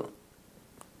 people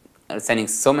are sending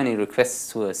so many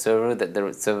requests to a server that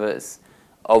the server is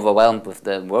overwhelmed with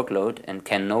the workload and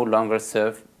can no longer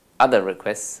serve other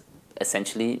requests,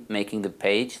 essentially making the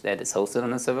page that is hosted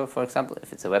on a server, for example,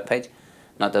 if it's a web page,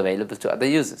 not available to other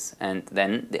users, and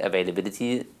then the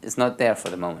availability is not there for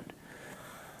the moment.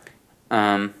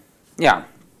 Yeah.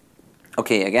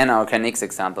 Okay, again, our KNX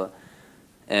example.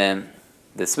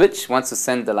 The switch wants to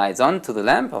send the lights on to the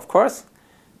lamp, of course.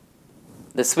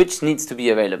 The switch needs to be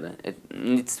available. It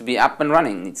needs to be up and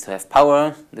running, needs to have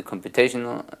power. The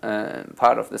computational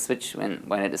part of the switch,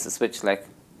 when it is a switch like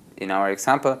in our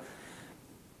example,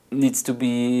 needs to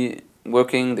be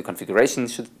working. The configuration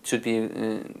should be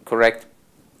correct.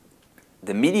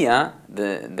 The media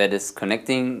that is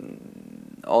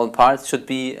connecting all parts should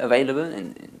be available.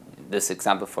 In this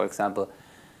example, for example,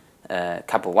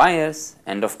 couple wires,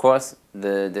 and of course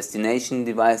the destination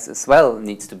device as well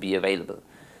needs to be available.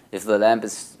 If the lamp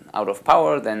is out of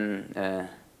power, then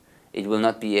it will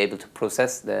not be able to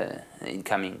process the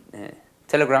incoming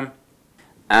telegram.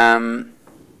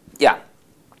 Yeah,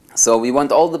 so we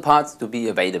want all the parts to be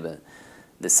available.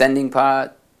 The sending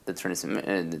part, the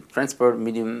transport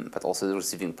medium, but also the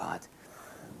receiving part.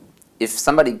 If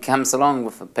somebody comes along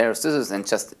with a pair of scissors and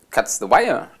just cuts the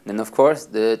wire, then of course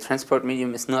the transport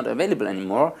medium is not available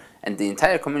anymore, and the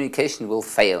entire communication will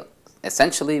fail.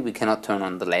 Essentially, we cannot turn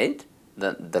on the light.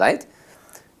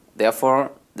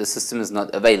 Therefore, the system is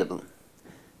not available.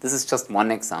 This is just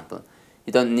one example.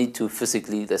 You don't need to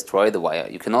physically destroy the wire.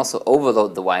 You can also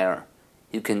overload the wire.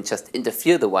 You can just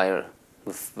interfere the wire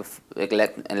with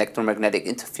electromagnetic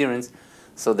interference,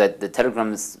 so that the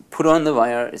telegram is put on the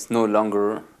wire is no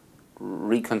longer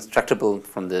reconstructible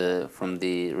from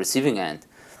the receiving end.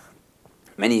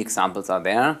 Many examples are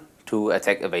there to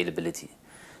attack availability,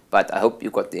 but I hope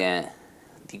you got the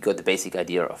basic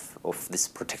idea of this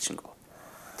protection goal.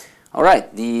 All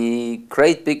right, the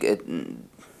great big,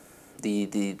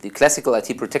 the classical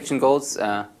IT protection goals,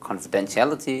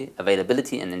 confidentiality,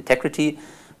 availability, and integrity,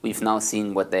 we've now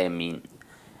seen what they mean.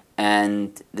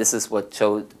 And this is what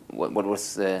showed what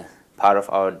was part of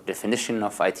our definition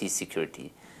of IT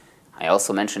security. I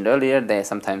also mentioned earlier they're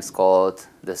sometimes called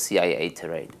the CIA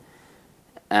iterate.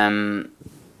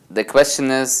 The question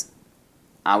is,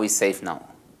 are we safe now?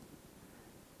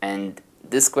 And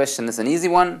this question is an easy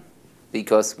one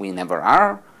because we never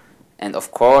are, and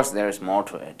of course there is more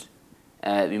to it.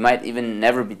 We might even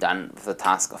never be done with the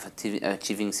task of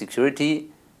achieving security,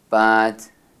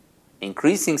 but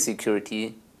increasing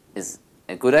security is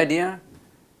a good idea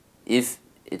if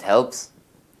it helps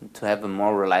to have a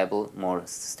more reliable, more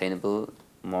sustainable,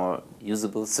 more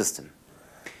usable system.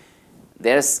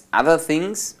 There's other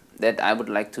things that I would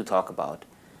like to talk about.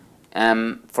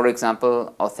 For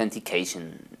example,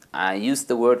 authentication. I used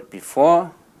the word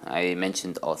before. I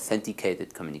mentioned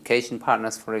authenticated communication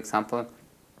partners, for example.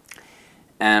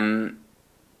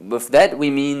 With that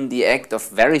we mean the act of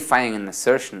verifying an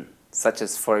assertion, such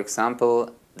as, for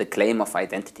example, the claim of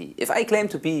identity. If I claim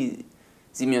to be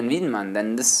Simeon Wiedenmann,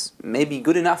 then this may be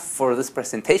good enough for this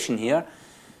presentation here,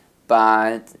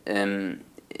 but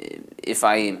if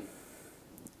I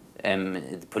am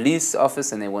at the police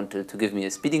office and they want to give me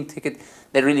a speeding ticket,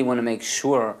 they really want to make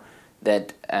sure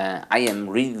that I am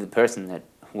really the person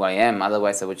who I am.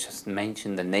 Otherwise I would just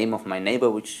mention the name of my neighbor,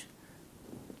 which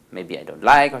maybe I don't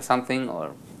like or something,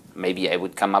 or maybe I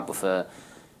would come up with a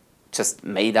just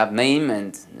made up name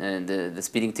and the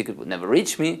speeding ticket would never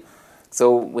reach me.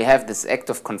 So we have this act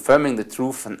of confirming the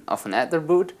truth of an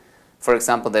attribute. For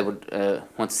example, they would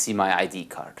want to see my ID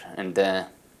card, and the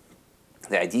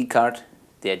ID card,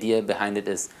 the idea behind it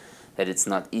is that it's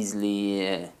not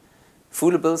easily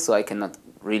foolable, so I cannot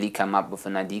really come up with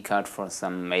an ID card for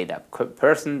some made up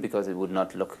person because it would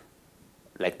not look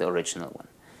like the original one.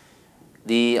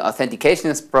 The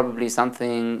authentication is probably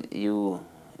something you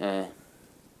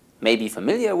may be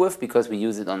familiar with because we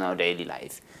use it on our daily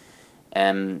life.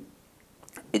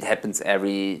 It happens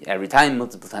every time,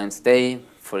 multiple times a day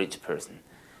for each person.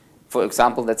 For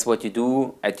example, that's what you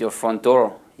do at your front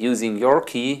door. Using your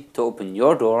key to open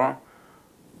your door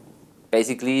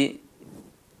basically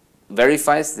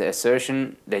verifies the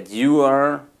assertion that you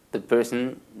are the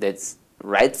person that's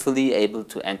rightfully able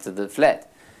to enter the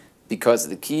flat. Because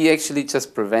the key actually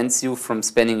just prevents you from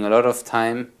spending a lot of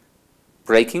time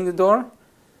breaking the door.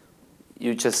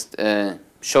 You just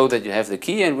show that you have the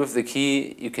key, and with the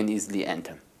key you can easily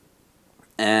enter.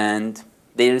 And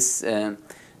there's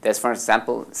for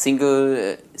example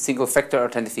single factor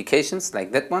authentications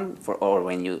like that one, or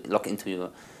when you log into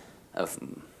your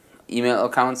email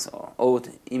accounts or old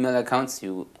email accounts,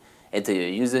 you enter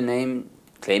your username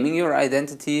claiming your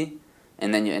identity,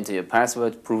 and then you enter your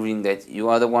password proving that you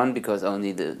are the one, because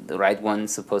only the right one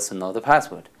is supposed to know the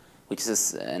password, which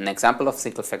is an example of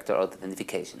single factor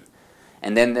authentication.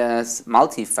 And then there's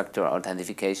multi-factor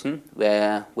authentication,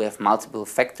 where we have multiple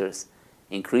factors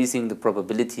increasing the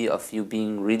probability of you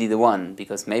being really the one,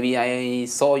 because maybe I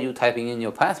saw you typing in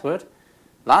your password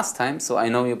last time, so I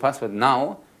know your password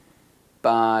now.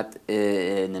 But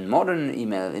in a modern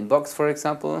email inbox, for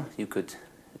example, you could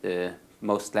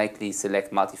most likely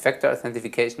select multi-factor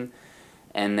authentication,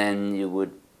 and then you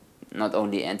would not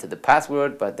only enter the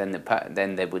password, but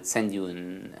then they would send you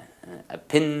a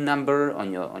PIN number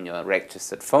on your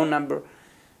registered phone number,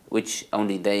 which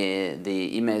only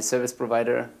the email service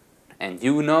provider and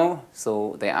you know,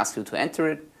 so they ask you to enter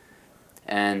it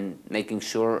and making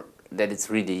sure that it's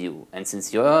really you. And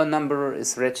since your number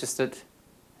is registered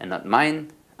and not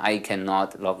mine, I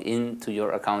cannot log into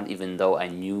your account even though I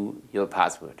knew your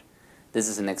password. This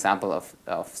is an example of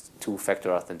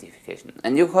two-factor authentication.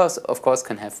 And you of course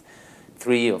can have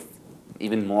 3 or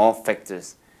even more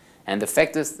factors. And the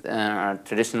factors are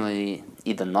traditionally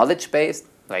either knowledge-based,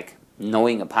 like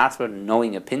knowing a password,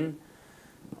 knowing a PIN,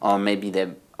 or maybe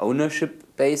they're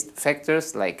ownership-based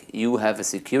factors, like you have a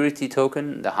security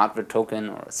token, the hardware token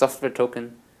or a software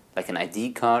token, like an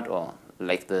ID card, or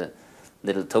like the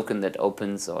little token that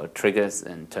opens or triggers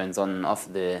and turns on and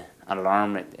off the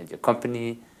alarm at your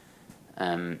company.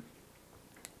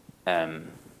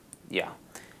 Yeah,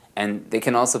 and they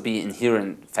can also be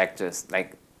inherent factors,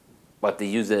 like what the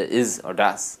user is or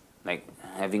does, like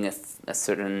having a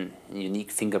certain unique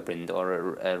fingerprint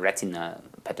or a retina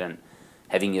pattern,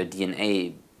 having your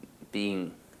DNA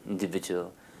being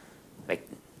individual. Like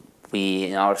we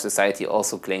in our society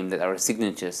also claim that our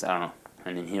signatures are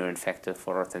an inherent factor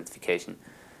for authentication,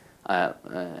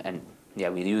 and yeah,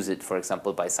 we use it, for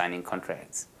example, by signing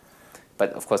contracts.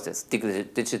 But of course there's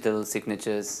digital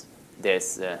signatures,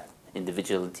 there's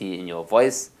individuality in your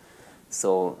voice.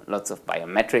 So lots of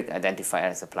biometric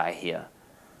identifiers apply here.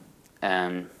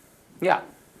 Yeah.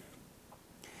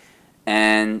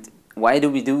 And why do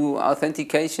we do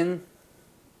authentication?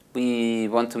 We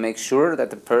want to make sure that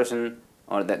the person,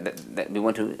 or that we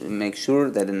want to make sure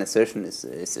that an assertion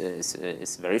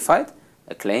is verified,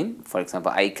 a claim. For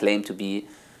example, I claim to be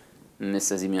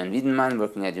Mr. Simeon Wiedenmann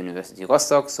working at University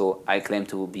Rostock, so I claim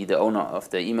to be the owner of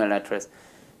the email address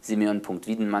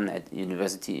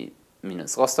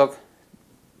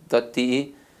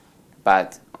simeon.wiedenmann@university-rostock.de.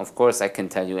 But of course I can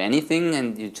tell you anything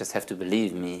and you just have to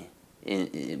believe me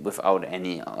without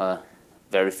any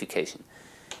verification.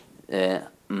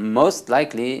 Most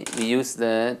likely we use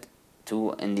that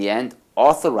to, in the end,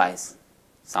 authorize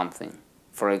something.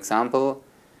 For example,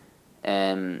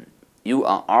 you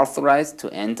are authorized to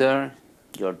enter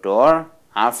your door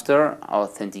after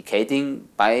authenticating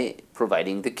by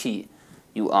providing the key.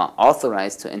 You are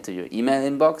authorized to enter your email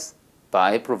inbox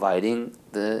by providing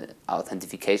the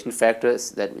authentication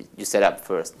factors that you set up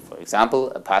first. For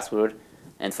example, a password,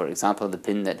 and for example, the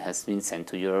PIN that has been sent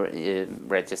to your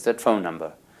registered phone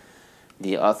number.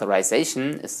 The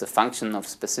authorization is the function of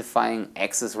specifying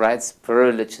access rights,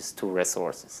 privileges to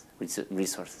resources.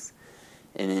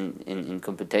 In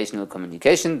computational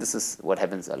communication, this is what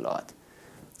happens a lot.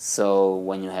 So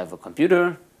when you have a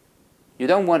computer, you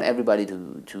don't want everybody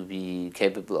to be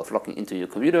capable of logging into your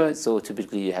computer, so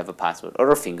typically you have a password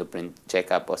or a fingerprint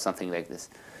checkup or something like this.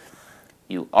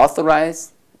 You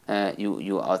authorize,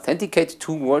 you authenticate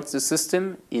towards the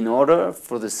system in order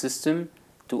for the system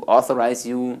to authorize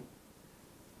you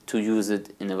to use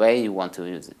it in the way you want to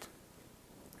use it.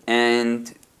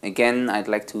 And again, I'd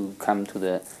like to come to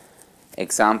the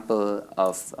example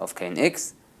of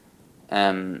KNX,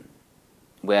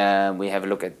 where we have a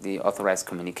look at the authorized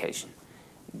communication.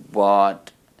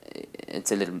 What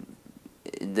it's a little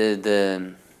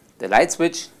the light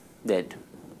switch that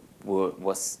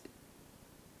was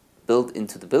built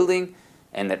into the building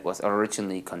and that was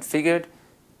originally configured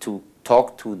to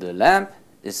talk to the lamp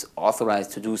is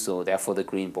authorized to do so, therefore the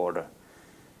green border.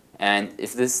 And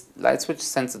if this light switch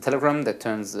sends a telegram that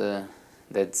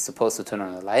that's supposed to turn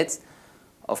on the lights,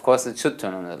 of course it should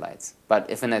turn on the lights. But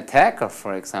if an attacker,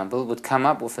 for example, would come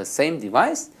up with the same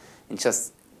device and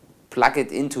just plug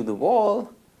it into the wall,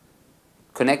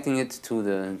 connecting it to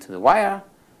the wire,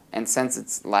 and sends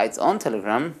its lights on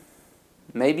telegram,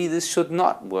 maybe this should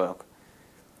not work.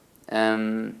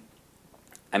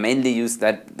 I mainly use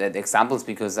that examples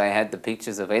because I had the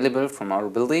pictures available from our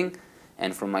building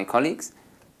and from my colleagues.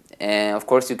 Of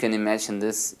course, you can imagine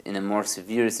this in a more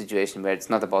severe situation where it's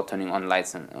not about turning on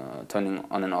lights and turning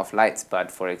on and off lights,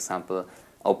 but for example,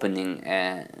 opening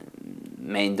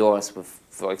main doors with,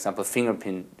 for example,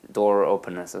 fingerprint door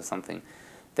openers or something.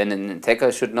 Then an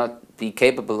attacker should not be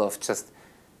capable of just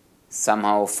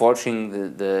somehow forging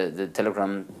the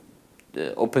telegram,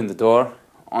 open the door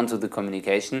onto the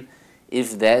communication,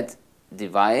 if that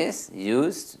device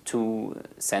used to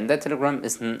send that telegram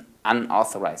is an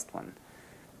unauthorized one.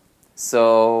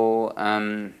 So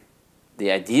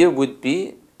the idea would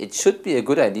be, it should be a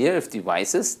good idea if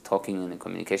devices talking in a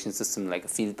communication system like a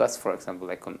field bus, for example,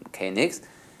 like on KNX,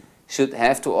 should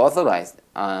have to authorize,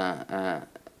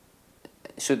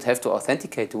 should have to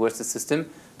authenticate towards the system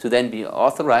to then be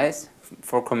authorized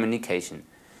for communication,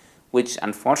 which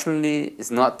unfortunately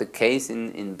is not the case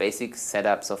in basic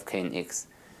setups of KNX.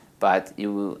 But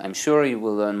I'm sure you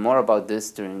will learn more about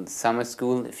this during the summer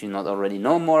school if you not already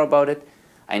know more about it.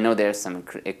 I know there's some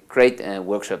great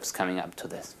workshops coming up to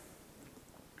this.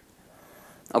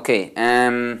 Okay,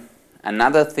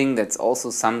 another thing that's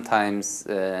also sometimes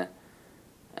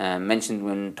mentioned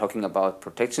when talking about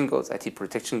protection goals, IT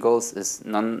protection goals, is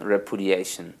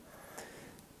non-repudiation.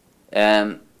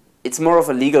 It's more of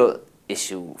a legal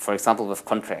issue, for example, with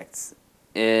contracts.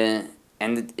 And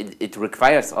it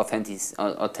requires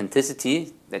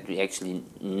authenticity, that we actually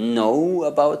know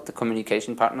about the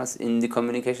communication partners in the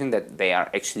communication, that they are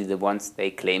actually the ones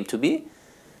they claim to be.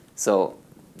 So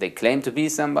they claim to be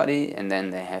somebody, and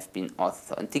then they have been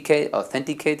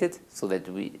authenticated, so that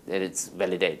it's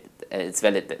validated, it's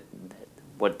valid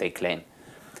what they claim.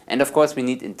 And of course, we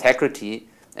need integrity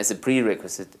as a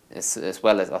prerequisite as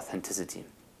well as authenticity.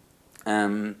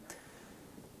 In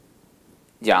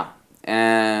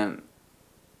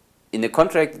the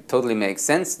contract, it totally makes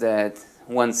sense that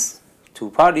once two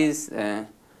parties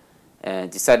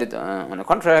decided on a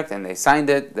contract and they signed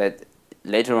it, that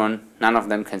later on none of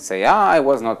them can say, I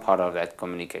was not part of that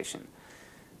communication.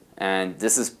 And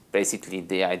this is basically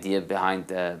the idea behind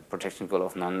the protection goal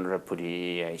of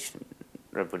non-repudiation.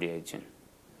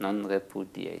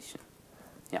 Non-repudiation.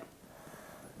 Yeah.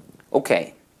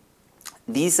 Okay.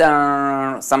 These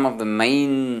are some of the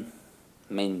main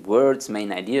words,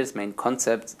 main ideas, main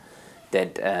concepts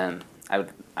that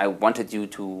I wanted you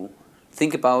to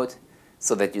think about,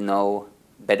 so that you know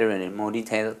better and in more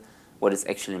detail what is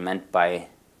actually meant by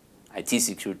IT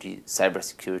security,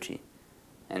 cybersecurity,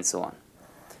 and so on.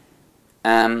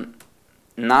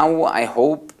 Now I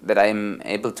hope that I'm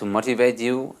able to motivate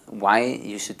you why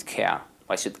you should care.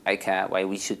 Why should I care? Why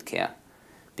we should care?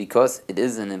 Because it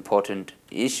is an important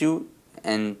issue,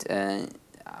 and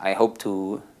I hope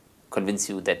to convince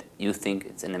you that you think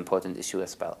it's an important issue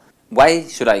as well. Why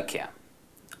should I care?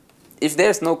 If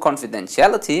there's no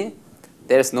confidentiality,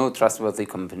 there's no trustworthy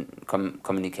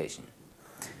communication.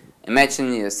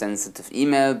 Imagine your sensitive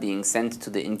email being sent to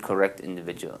the incorrect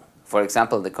individual. For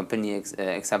example, the company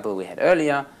example we had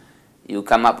earlier, you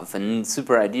come up with a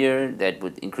super idea that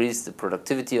would increase the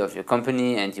productivity of your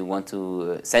company, and you want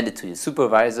to send it to your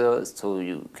supervisor so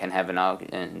you can have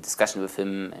a discussion with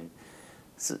him and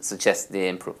suggest the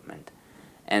improvement.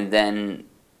 And then,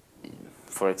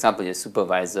 for example, your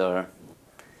supervisor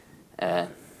has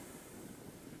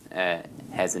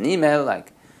an email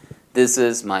like, "This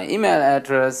is my email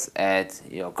address at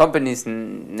your company's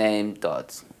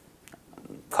name.com."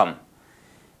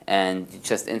 And you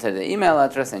just enter the email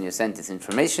address and you send this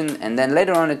information, and then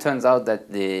later on it turns out that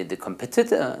the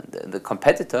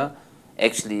competitor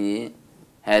actually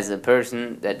has a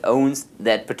person that owns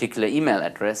that particular email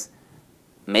address,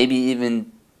 maybe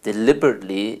even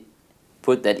deliberately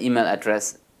put that email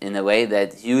address in a way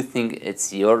that you think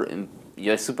it's your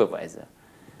supervisor.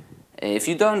 If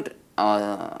you don't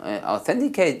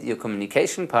authenticate your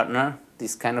communication partner,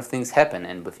 these kind of things happen,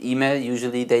 and with email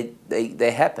usually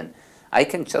they happen. I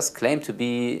can just claim to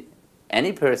be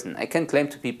any person. I can claim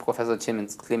to be Professor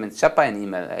Clemens Schapp by an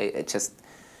email. I just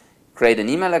create an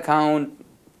email account,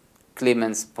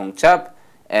 clemens.schapp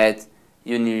at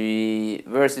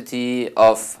University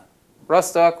of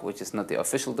Rostosck, which is not the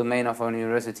official domain of our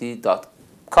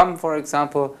university.com, for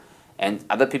example. And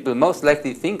other people most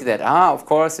likely think that, of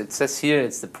course, it says here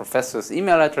it's the professor's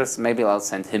email address, maybe I'll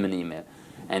send him an email.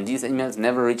 And these emails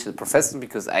never reach the professor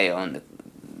because I own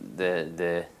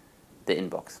the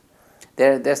inbox.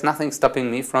 There's nothing stopping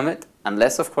me from it,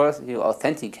 unless, of course, you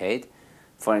authenticate.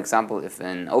 For example, if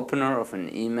an opener of an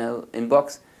email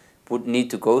inbox would need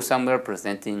to go somewhere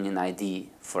presenting an ID,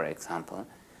 for example,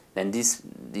 then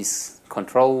this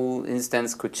control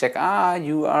instance could check,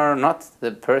 you are not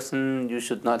the person, you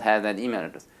should not have that email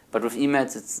address. But with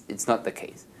emails, it's not the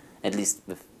case, at least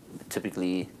with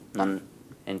typically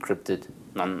non-encrypted,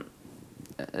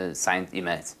 non-signed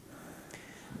emails.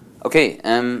 Okay,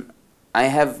 I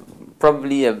have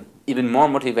probably an even more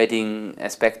motivating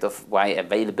aspect of why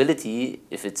availability,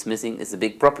 if it's missing, is a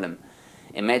big problem.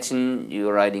 Imagine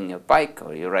you're riding your bike,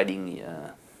 or you're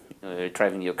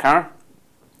driving your car,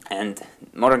 and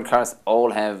modern cars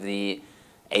all have the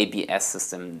ABS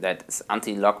system, that is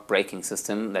anti-lock braking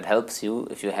system, that helps you,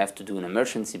 if you have to do an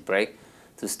emergency brake,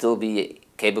 to still be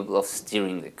capable of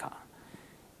steering the car.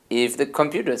 If the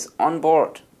computers on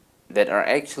board that are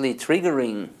actually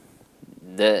triggering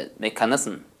the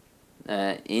mechanism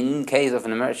in case of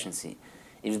an emergency,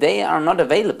 if they are not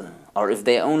available, or if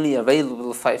they're only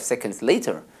available 5 seconds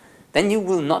later, then you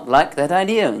will not like that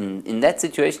idea. In that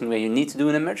situation where you need to do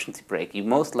an emergency brake, you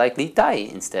most likely die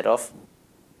instead of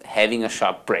having a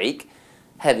sharp break,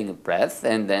 having a breath,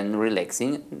 and then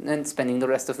relaxing and spending the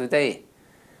rest of the day.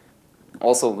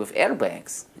 Also with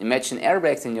airbags. Imagine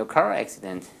airbags in your car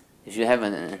accident. If you have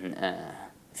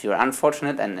if you're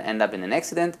unfortunate and end up in an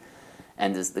accident,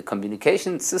 and the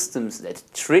communication systems that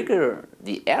trigger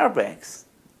the airbags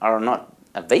are not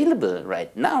available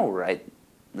right now,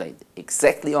 like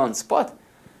exactly on spot.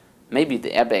 Maybe the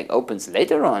airbag opens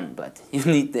later on, but you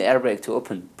need the airbag to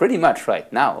open pretty much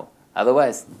right now.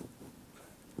 Otherwise,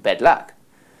 bad luck.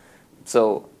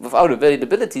 So without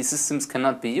availability, systems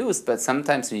cannot be used, but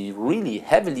sometimes we really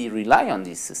heavily rely on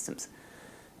these systems.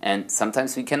 And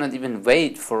sometimes we cannot even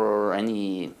wait for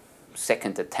any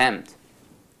second attempt.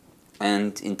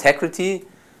 And integrity,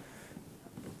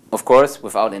 of course,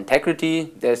 without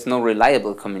integrity, there's no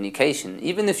reliable communication.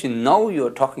 Even if you know you're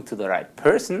talking to the right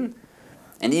person,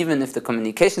 and even if the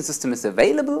communication system is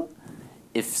available,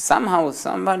 if somehow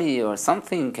somebody or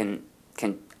something can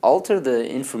alter the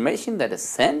information that is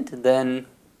sent, then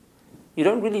you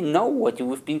don't really know what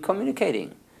you've been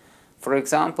communicating. For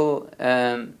example,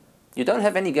 you don't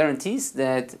have any guarantees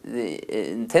that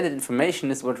the intended information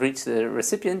is what reached the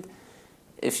recipient.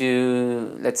 If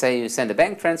you, let's say, you send a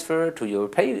bank transfer to your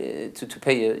to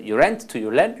pay your rent to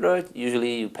your landlord,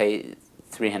 usually you pay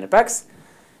 $300,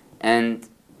 and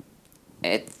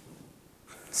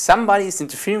somebody is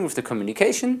interfering with the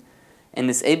communication, and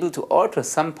is able to alter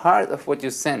some part of what you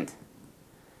sent.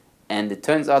 And it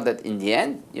turns out that in the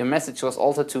end, your message was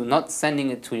altered to not sending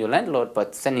it to your landlord,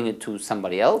 but sending it to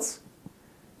somebody else,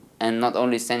 and not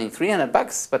only sending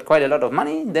 $300, but quite a lot of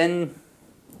money, then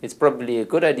it's probably a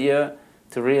good idea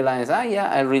to realize, yeah,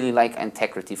 I really like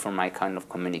integrity for my kind of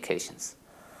communications.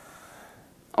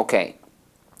 Okay,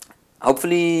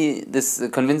 hopefully this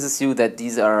convinces you that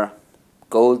these are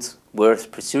goals worth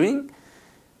pursuing,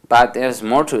 but there's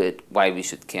more to it why we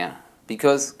should care.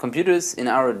 Because computers in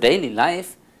our daily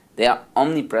life, they are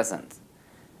omnipresent.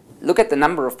 Look at the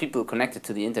number of people connected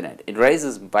to the internet. It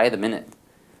raises by the minute.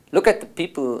 Look at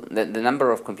the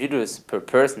number of computers per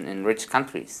person in rich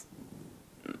countries.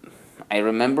 I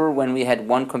remember when we had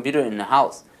one computer in the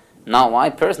house. Now I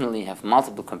personally have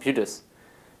multiple computers.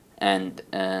 And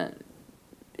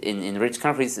in rich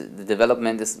countries, the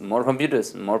development is more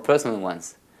computers, more personal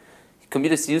ones.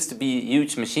 Computers used to be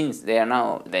huge machines. They are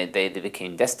now, they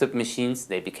became desktop machines,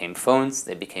 they became phones,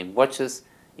 they became watches,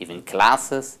 even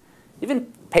glasses,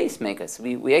 even pacemakers.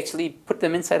 We actually put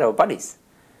them inside our bodies.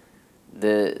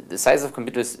 The size of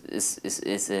computers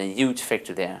is a huge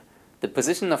factor there. The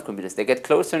position of computers, they get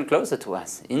closer and closer to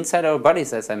us, inside our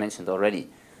bodies, as I mentioned already.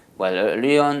 While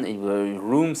early on, it were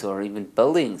rooms or even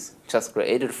buildings just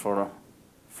created for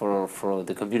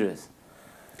the computers.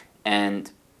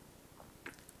 And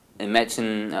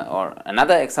imagine, or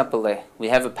another example, like we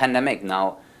have a pandemic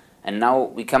now, and now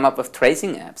we come up with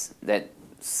tracing apps that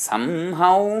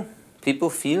somehow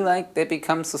people feel like they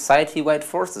become society-wide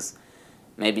forces.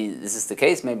 Maybe this is the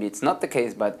case, maybe it's not the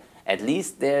case, but at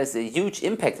least there's a huge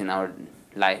impact in our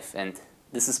life, and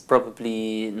this is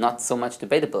probably not so much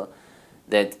debatable,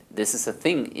 that this is a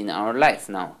thing in our life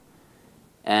now,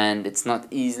 and it's not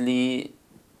easily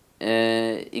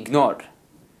ignored.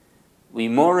 We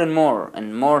more and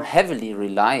more heavily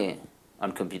rely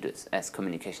on computers as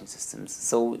communication systems,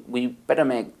 so we better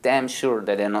make damn sure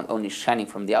that they're not only shining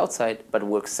from the outside, but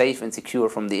work safe and secure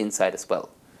from the inside as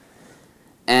well.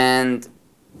 And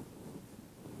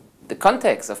the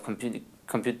context of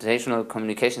computational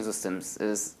communication systems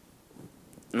is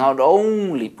not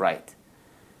only bright.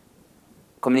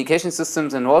 Communication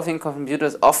systems involving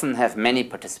computers often have many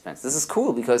participants. This is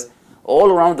cool because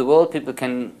all around the world people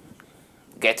can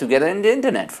get together in the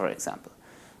internet, for example.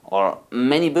 Or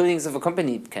many buildings of a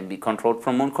company can be controlled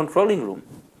from one controlling room.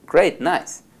 Great,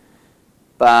 nice.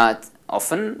 But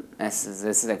often, as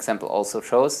this example also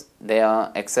shows, they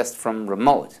are accessed from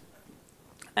remote.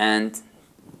 And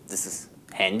this is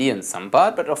handy in some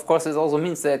part, but of course it also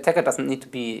means the attacker doesn't need to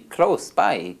be close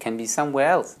by, it can be somewhere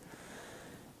else.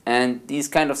 And these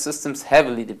kind of systems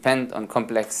heavily depend on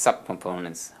complex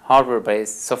subcomponents,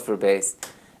 hardware-based, software-based,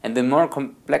 and the more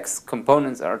complex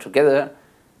components are together,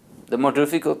 the more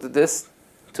difficult it is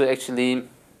to actually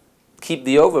keep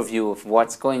the overview of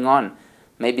what's going on.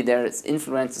 Maybe there is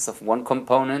influences of one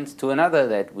component to another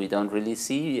that we don't really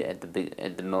see at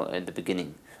the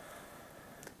beginning.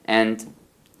 And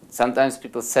sometimes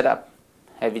people set up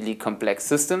heavily complex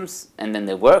systems and then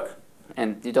they work,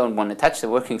 and you don't want to touch the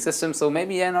working system, so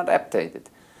maybe they're not updated,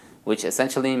 which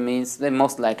essentially means they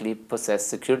most likely possess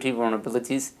security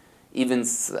vulnerabilities, even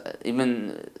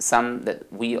some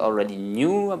that we already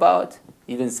knew about,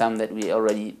 even some that we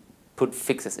already put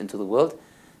fixes into the world,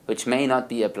 which may not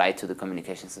be applied to the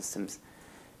communication systems.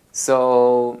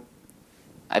 So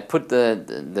I put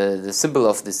the symbol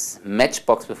of this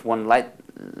matchbox with one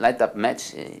light up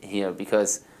match here,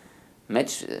 because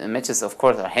matches of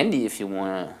course are handy if you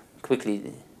want to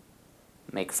quickly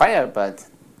make fire, but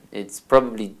it's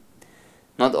probably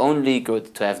not only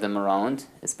good to have them around,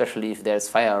 especially if there's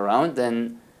fire around,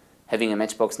 then having a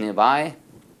matchbox nearby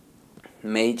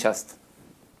may just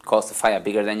cause the fire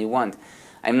bigger than you want.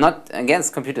 I'm not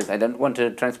against computers, I don't want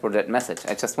to transport that message,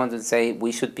 I just want to say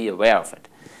we should be aware of it.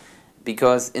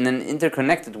 Because in an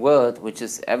interconnected world, which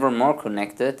is ever more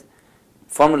connected,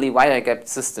 formerly wire-gapped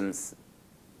systems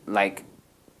like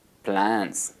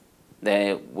plants,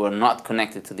 they were not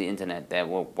connected to the internet. They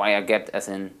were wire-gapped as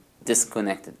in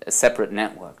disconnected, a separate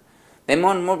network. They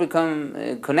more and more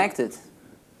become connected.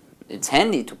 It's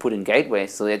handy to put in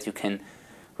gateways so that you can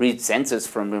read sensors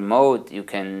from remote, you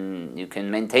can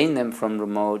maintain them from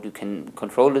remote, you can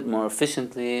control it more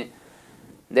efficiently.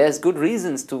 There's good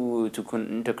reasons to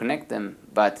interconnect them,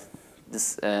 but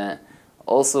this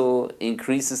also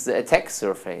increases the attack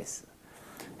surface.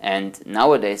 And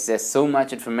nowadays there's so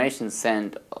much information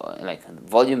sent, like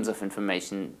volumes of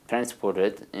information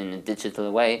transported in a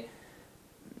digital way,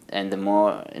 and the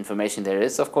more information there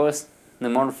is, of course, the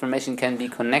more information can be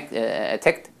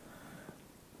attacked.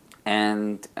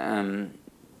 And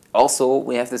also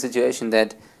we have the situation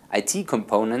that IT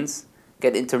components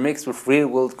get intermixed with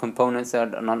real-world components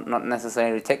that are not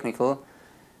necessarily technical,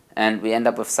 and we end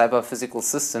up with cyber-physical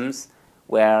systems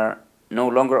where no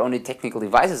longer only technical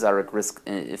devices are at risk.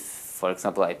 If, for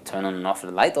example, I turn on and off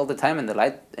the light all the time and the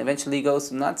light eventually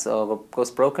goes nuts or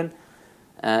goes broken,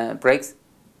 breaks,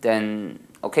 then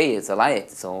okay, it's a light,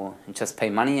 so you just pay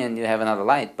money and you have another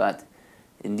light. But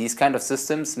in these kind of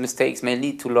systems, mistakes may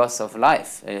lead to loss of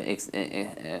life.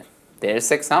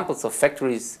 There's examples of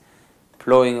factories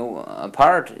blowing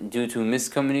apart due to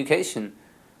miscommunication,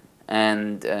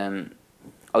 and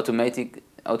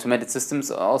automated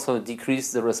systems also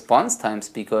decrease the response times,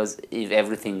 because if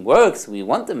everything works, we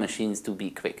want the machines to be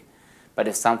quick. But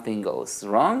if something goes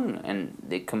wrong and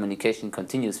the communication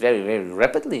continues very, very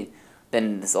rapidly,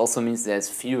 then this also means there's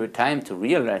fewer time to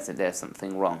realize that there's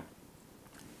something wrong.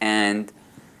 And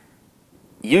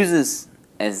users,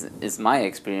 as is my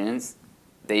experience,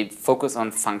 they focus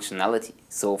on functionality.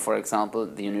 So, for example,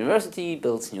 the university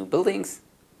builds new buildings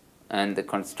and the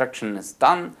construction is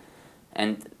done,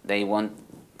 and they want,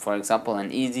 for example,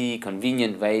 an easy,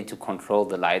 convenient way to control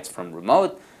the lights from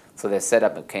remote. So they set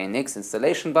up a KNX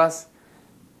installation bus.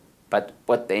 But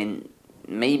what they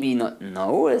maybe not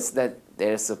know is that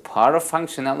there's a part of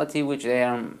functionality which they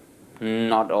are,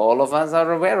 not all of us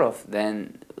are aware of.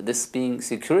 Then this being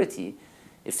security.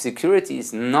 If security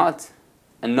is not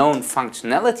a known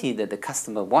functionality that the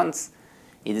customer wants,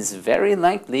 it is very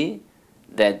likely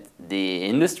that the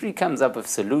industry comes up with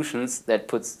solutions that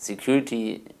puts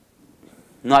security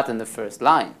not in the first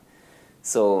line.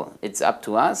 So it's up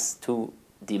to us to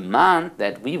demand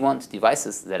that we want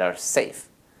devices that are safe,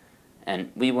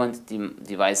 and we want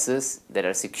devices that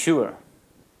are secure.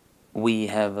 We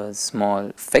have a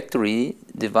small factory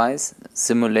device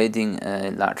simulating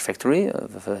a large factory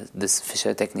of this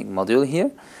Fisher Technic module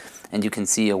here. And you can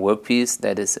see a workpiece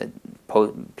that is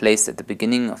placed at the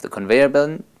beginning of the conveyor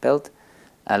belt.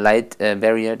 A light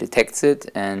barrier detects it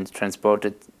and transports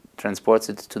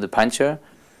it to the puncher,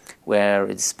 where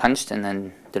it's punched and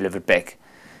then delivered back.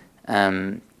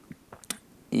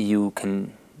 You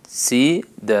can see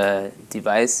the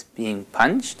device being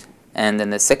punched, and in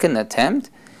the second attempt,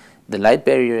 the light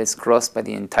barrier is crossed by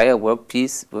the entire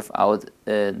workpiece without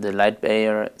the light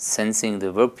barrier sensing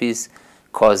the workpiece,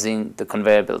 causing the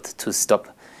conveyor belt to stop.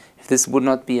 If this would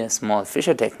not be a small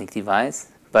Fisher Technic device,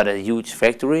 but a huge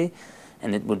factory,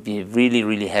 and it would be a really,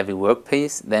 really heavy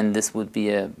workpiece, then this would be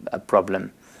a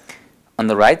problem. On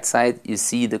the right side, you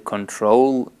see the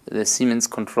control, the Siemens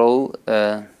control.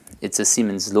 It's a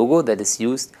Siemens logo that is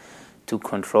used to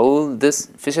control this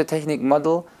Fisher Technic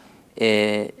model.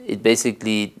 It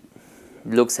basically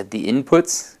looks at the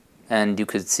inputs, and you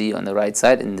could see on the right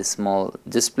side in the small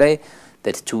display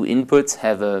that two inputs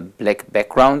have a black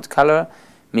background color,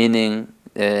 meaning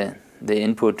the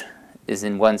input is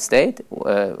in one state,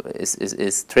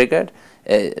 is triggered,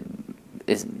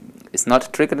 is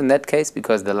not triggered in that case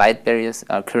because the light barriers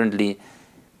are currently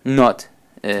not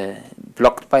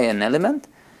blocked by an element.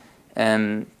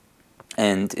 And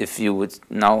if you would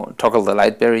now toggle the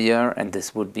light barrier, and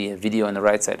this would be a video on the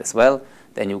right side as well,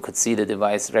 then you could see the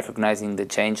device recognizing the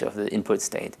change of the input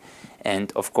state.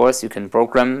 And of course you can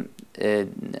program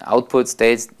output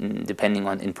states depending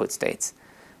on input states.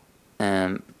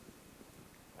 I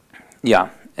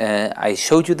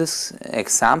showed you this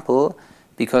example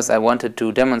because I wanted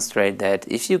to demonstrate that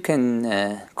if you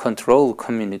can control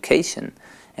communication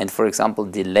and, for example,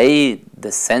 delay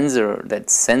the sensor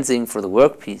that's sensing for the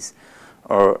workpiece,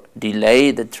 or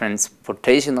delay the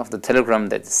transportation of the telegram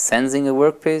that's sensing a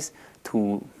workpiece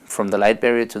from the light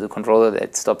barrier to the controller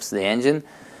that stops the engine,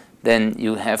 then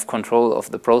you have control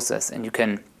of the process, and you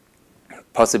can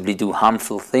possibly do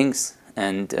harmful things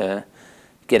and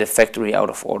get a factory out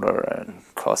of order and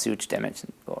cause huge damage,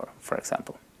 or for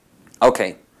example.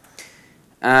 Okay,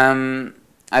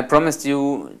 I promised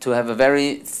you to have a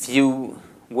very few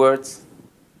words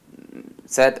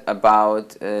said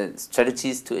about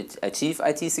strategies to achieve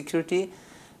IT security,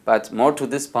 but more to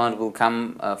this point will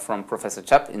come from Professor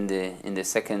Chapp in the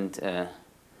second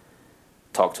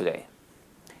talk today.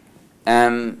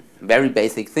 Very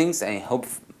basic things. I hope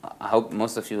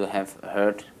most of you have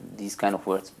heard these kind of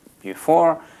words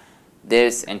before.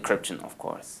 There's encryption, of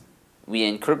course. We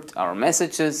encrypt our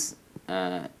messages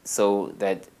so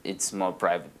that it's more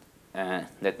private,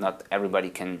 that not everybody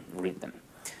can read them.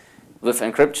 With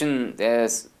encryption,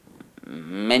 there's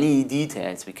many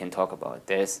details we can talk about.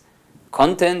 There's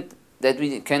content that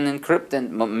we can encrypt,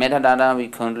 and metadata we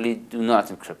currently do not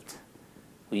encrypt.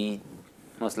 We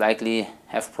most likely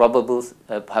have problems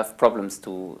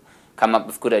to come up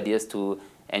with good ideas to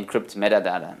encrypt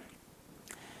metadata.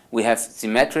 We have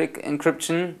symmetric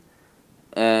encryption,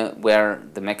 where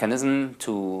the mechanism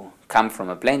to come from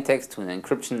a plain text to an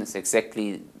encryption is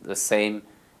exactly the same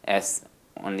as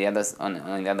on the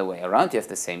other way around. You have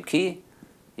the same key,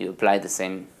 you apply the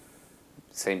same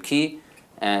key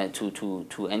to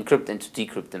encrypt and to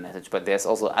decrypt the message. But there's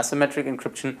also asymmetric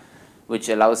encryption, which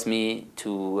allows me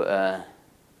to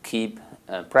keep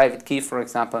a private key, for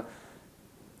example,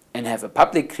 and have a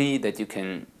public key that you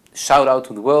can shout out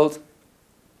to the world.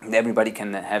 And everybody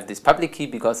can have this public key,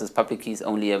 because this public key is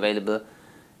only available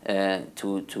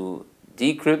to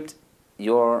decrypt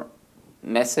your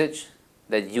message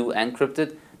that you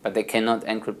encrypted, but they cannot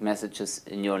encrypt messages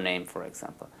in your name, for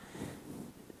example.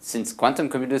 Since quantum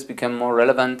computers become more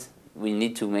relevant, we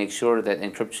need to make sure that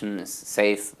encryption is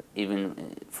safe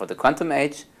even for the quantum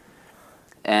age.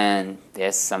 And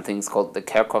there's something called the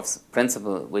Kerckhoffs's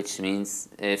principle, which means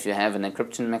if you have an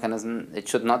encryption mechanism, it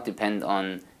should not depend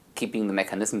on keeping the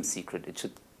mechanism secret. It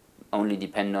should only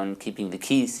depend on keeping the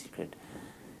key secret.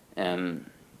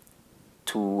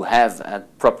 To have a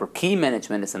proper key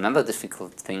management is another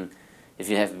difficult thing. If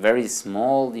you have very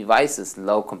small devices,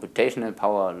 low computational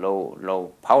power,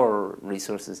 low power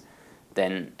resources,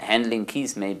 then handling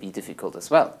keys may be difficult as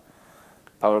well.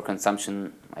 Power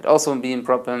consumption might also be a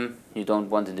problem. You don't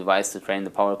want a device to drain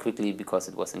the power quickly because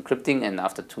it was encrypting, and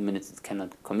after 2 minutes it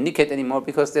cannot communicate anymore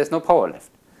because there's no power left.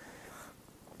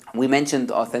 We mentioned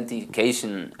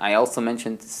authentication. I also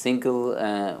mentioned single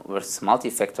versus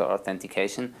multi-factor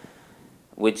authentication,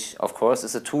 which of course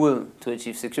is a tool to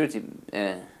achieve security,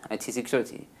 IT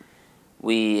security.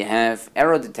 We have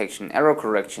error detection, error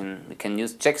correction. We can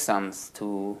use checksums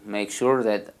to make sure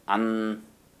that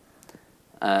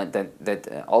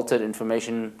altered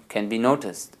information can be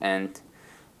noticed, and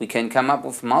we can come up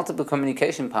with multiple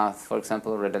communication paths. For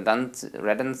example, redundant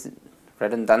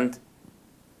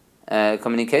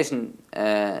communication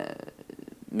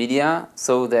media,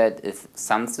 so that if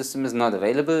some system is not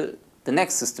available, the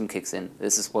next system kicks in.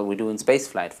 This is what we do in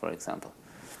spaceflight, for example.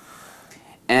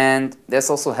 And there's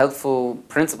also helpful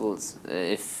principles.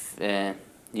 If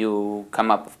you come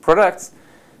up with products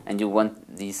and you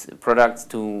want these products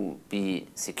to be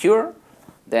secure,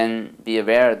 then be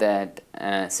aware that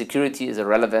security is a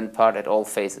relevant part at all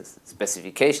phases.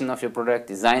 Specification of your product,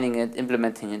 designing it,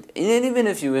 implementing it, and even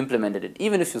if you implemented it,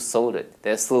 even if you sold it,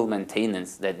 there's still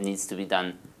maintenance that needs to be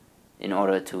done in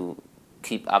order to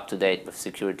keep up to date with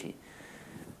security.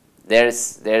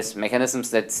 There's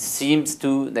mechanisms that seem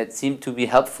to be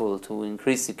helpful to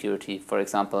increase security. For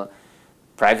example,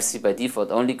 privacy by default.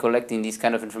 Only collecting these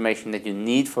kind of information that you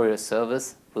need for your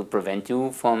service will prevent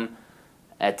you from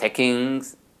attacking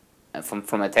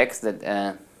from attacks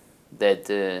that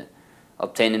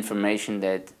obtain information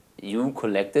that you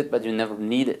collected but you never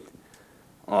needed.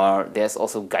 Or there's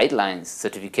also guidelines,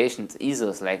 certifications,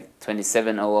 ISOs like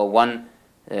 27001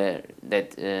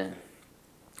 that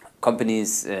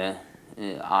companies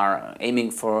are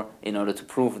aiming for in order to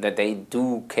prove that they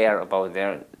do care about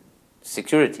their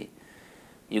security.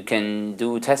 You can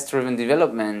do test-driven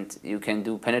development, you can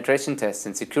do penetration tests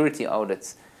and security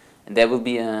audits. And there will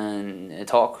be a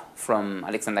talk from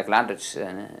Alexander Gladich.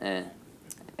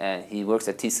 He works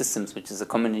at T-Systems, which is a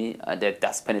company that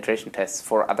does penetration tests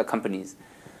for other companies.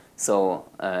 So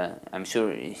I'm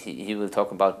sure he will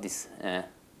talk about this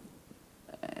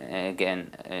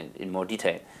again in more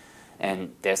detail.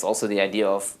 And there's also the idea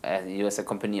of you as a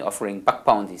company offering bug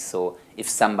bounties. So if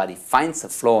somebody finds a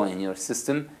flaw in your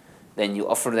system, then you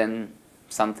offer them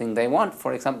something they want,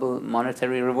 for example,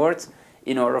 monetary rewards,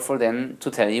 in order for them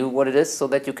to tell you what it is so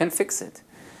that you can fix it.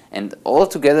 And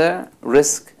altogether,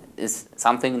 risk is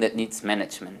something that needs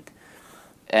management.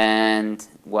 And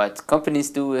what companies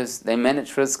do is they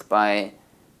manage risk by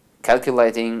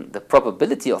calculating the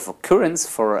probability of occurrence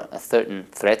for a certain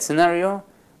threat scenario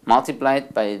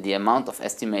multiplied by the amount of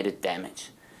estimated damage.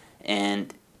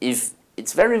 And if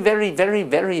it's very, very, very,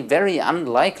 very, very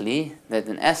unlikely that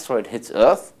an asteroid hits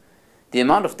Earth, the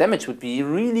amount of damage would be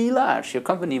really large. Your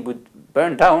company would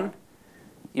burn down.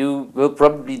 You will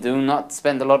probably do not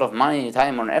spend a lot of money,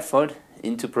 time, or effort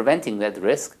into preventing that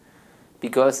risk,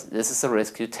 because this is a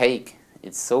risk you take.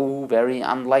 It's so very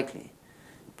unlikely.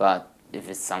 But if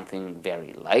it's something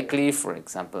very likely, for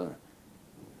example,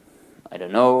 I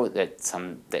don't know, that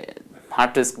the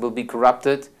hard disk will be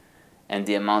corrupted and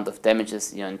the amount of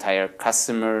damages, your entire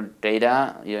customer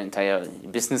data, your entire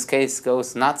business case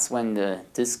goes nuts when the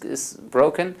disk is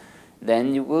broken,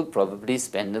 then you will probably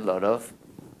spend a lot of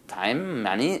time,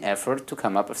 money, effort to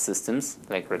come up with systems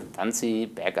like redundancy,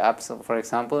 backups, for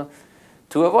example,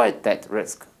 to avoid that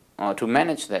risk or to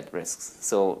manage that risk.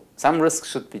 So some risks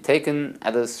should be taken,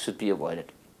 others should be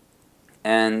avoided.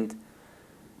 And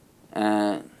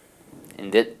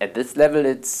at this level,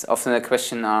 it's often a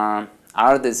question, are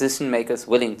decision makers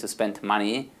willing to spend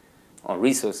money or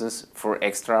resources for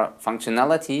extra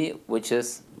functionality, which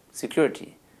is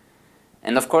security?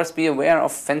 And of course, be aware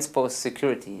of fence post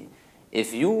security.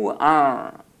 If you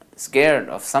are scared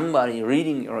of somebody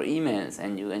reading your emails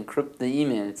and you encrypt the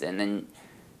emails and then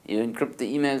you encrypt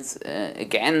the emails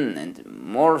again and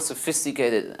more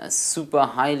sophisticated, a super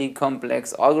highly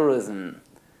complex algorithm,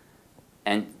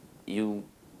 and you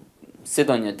sit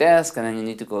on your desk and then you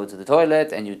need to go to the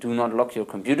toilet and you do not lock your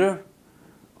computer,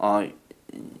 or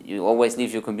you always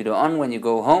leave your computer on when you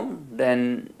go home,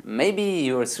 then maybe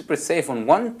you're super safe on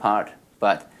one part.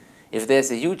 But if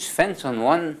there's a huge fence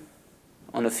on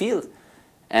a field,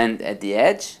 and at the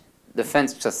edge the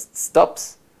fence just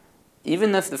stops,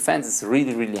 even if the fence is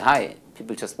really, really high,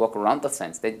 people just walk around the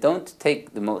fence. They don't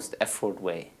take the most effort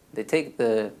way. They take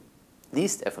the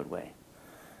least effort way.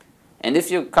 And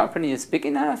if your company is big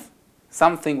enough,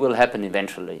 something will happen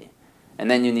eventually. And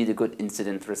then you need a good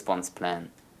incident response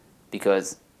plan,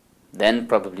 because then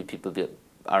probably people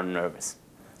are nervous.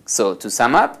 So to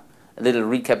sum up, a little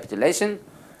recapitulation.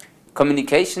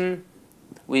 Communication,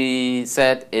 we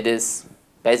said it is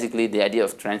basically the idea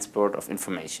of transport of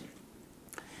information.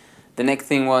 The next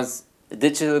thing was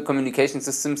digital communication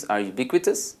systems are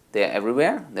ubiquitous. They are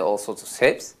everywhere. They're all sorts of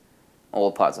shapes,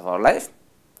 all parts of our life.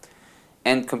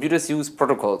 And computers use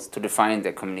protocols to define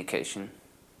their communication.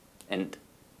 And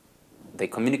they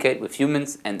communicate with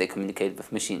humans and they communicate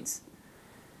with machines.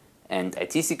 And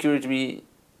IT security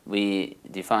we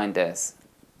defined as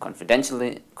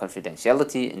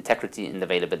confidentiality, integrity, and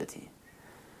availability.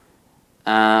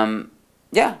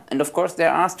 Yeah, and of course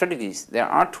there are strategies. There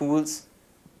are tools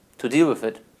to deal with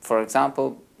it. For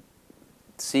example,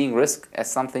 seeing risk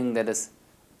as something that is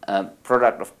a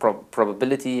product of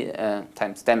probability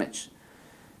times damage.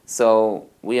 So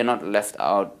we are not left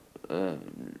out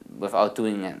without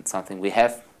doing something. We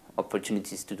have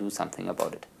opportunities to do something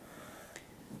about it.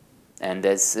 And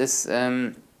this is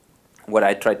what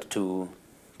I tried to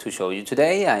show you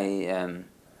today. I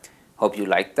hope you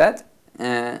liked that.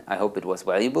 I hope it was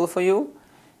valuable for you.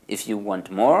 If you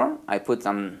want more, I put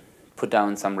down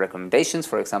some recommendations.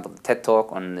 For example, the TED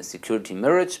Talk on the security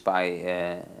mirage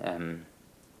by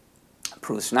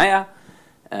Bruce Schneier,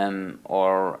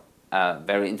 or a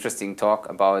very interesting talk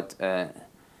about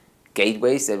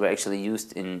gateways that were actually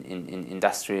used in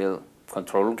industrial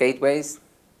control gateways.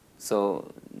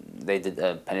 So they did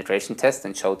a penetration test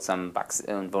and showed some bugs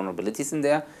and vulnerabilities in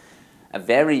there. A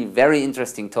very, very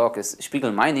interesting talk is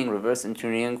Spiegel Mining, Reverse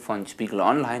Engineering von Spiegel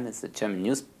Online. It's a German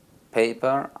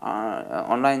newspaper,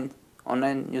 online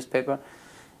newspaper.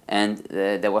 And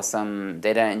there was some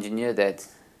data engineer that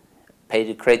paid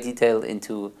a great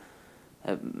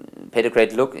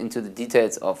look into the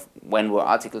details of when were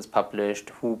articles published,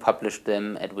 who published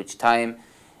them, at which time.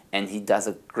 And he does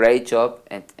a great job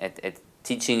at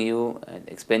teaching you and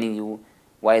explaining you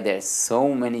why there's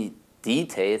so many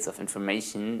details of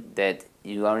information that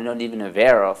you are not even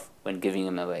aware of when giving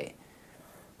them away.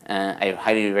 I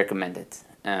highly recommend it.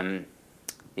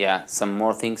 Yeah, some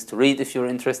more things to read if you're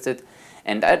interested.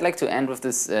 And I'd like to end with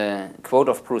this quote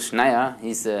of Bruce Schneier.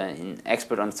 He's an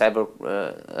expert on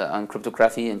on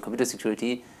cryptography and computer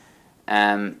security.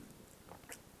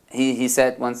 He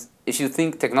said once, if you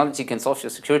think technology can solve your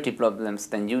security problems,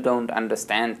 then you don't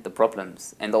understand the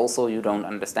problems. And also you don't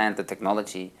understand the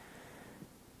technology.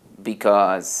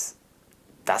 Because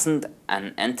doesn't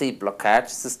an anti-blockage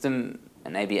system,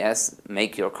 an ABS,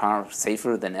 make your car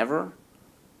safer than ever?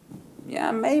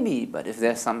 Yeah, maybe. But if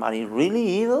there's somebody really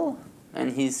evil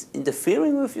and he's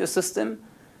interfering with your system,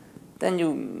 then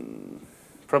you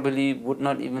probably would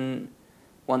not even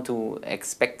want to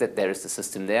expect that there is a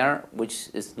system there which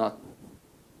is not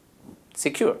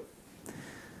secure.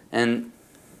 And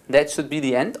that should be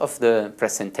the end of the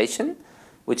presentation,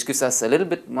 which gives us a little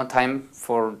bit more time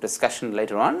for discussion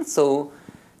later on. So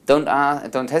don't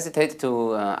hesitate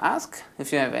to ask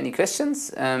if you have any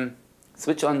questions.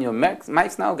 Switch on your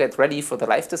mics now, get ready for the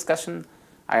live discussion.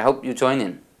 I hope you join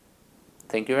in.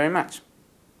 Thank you very much.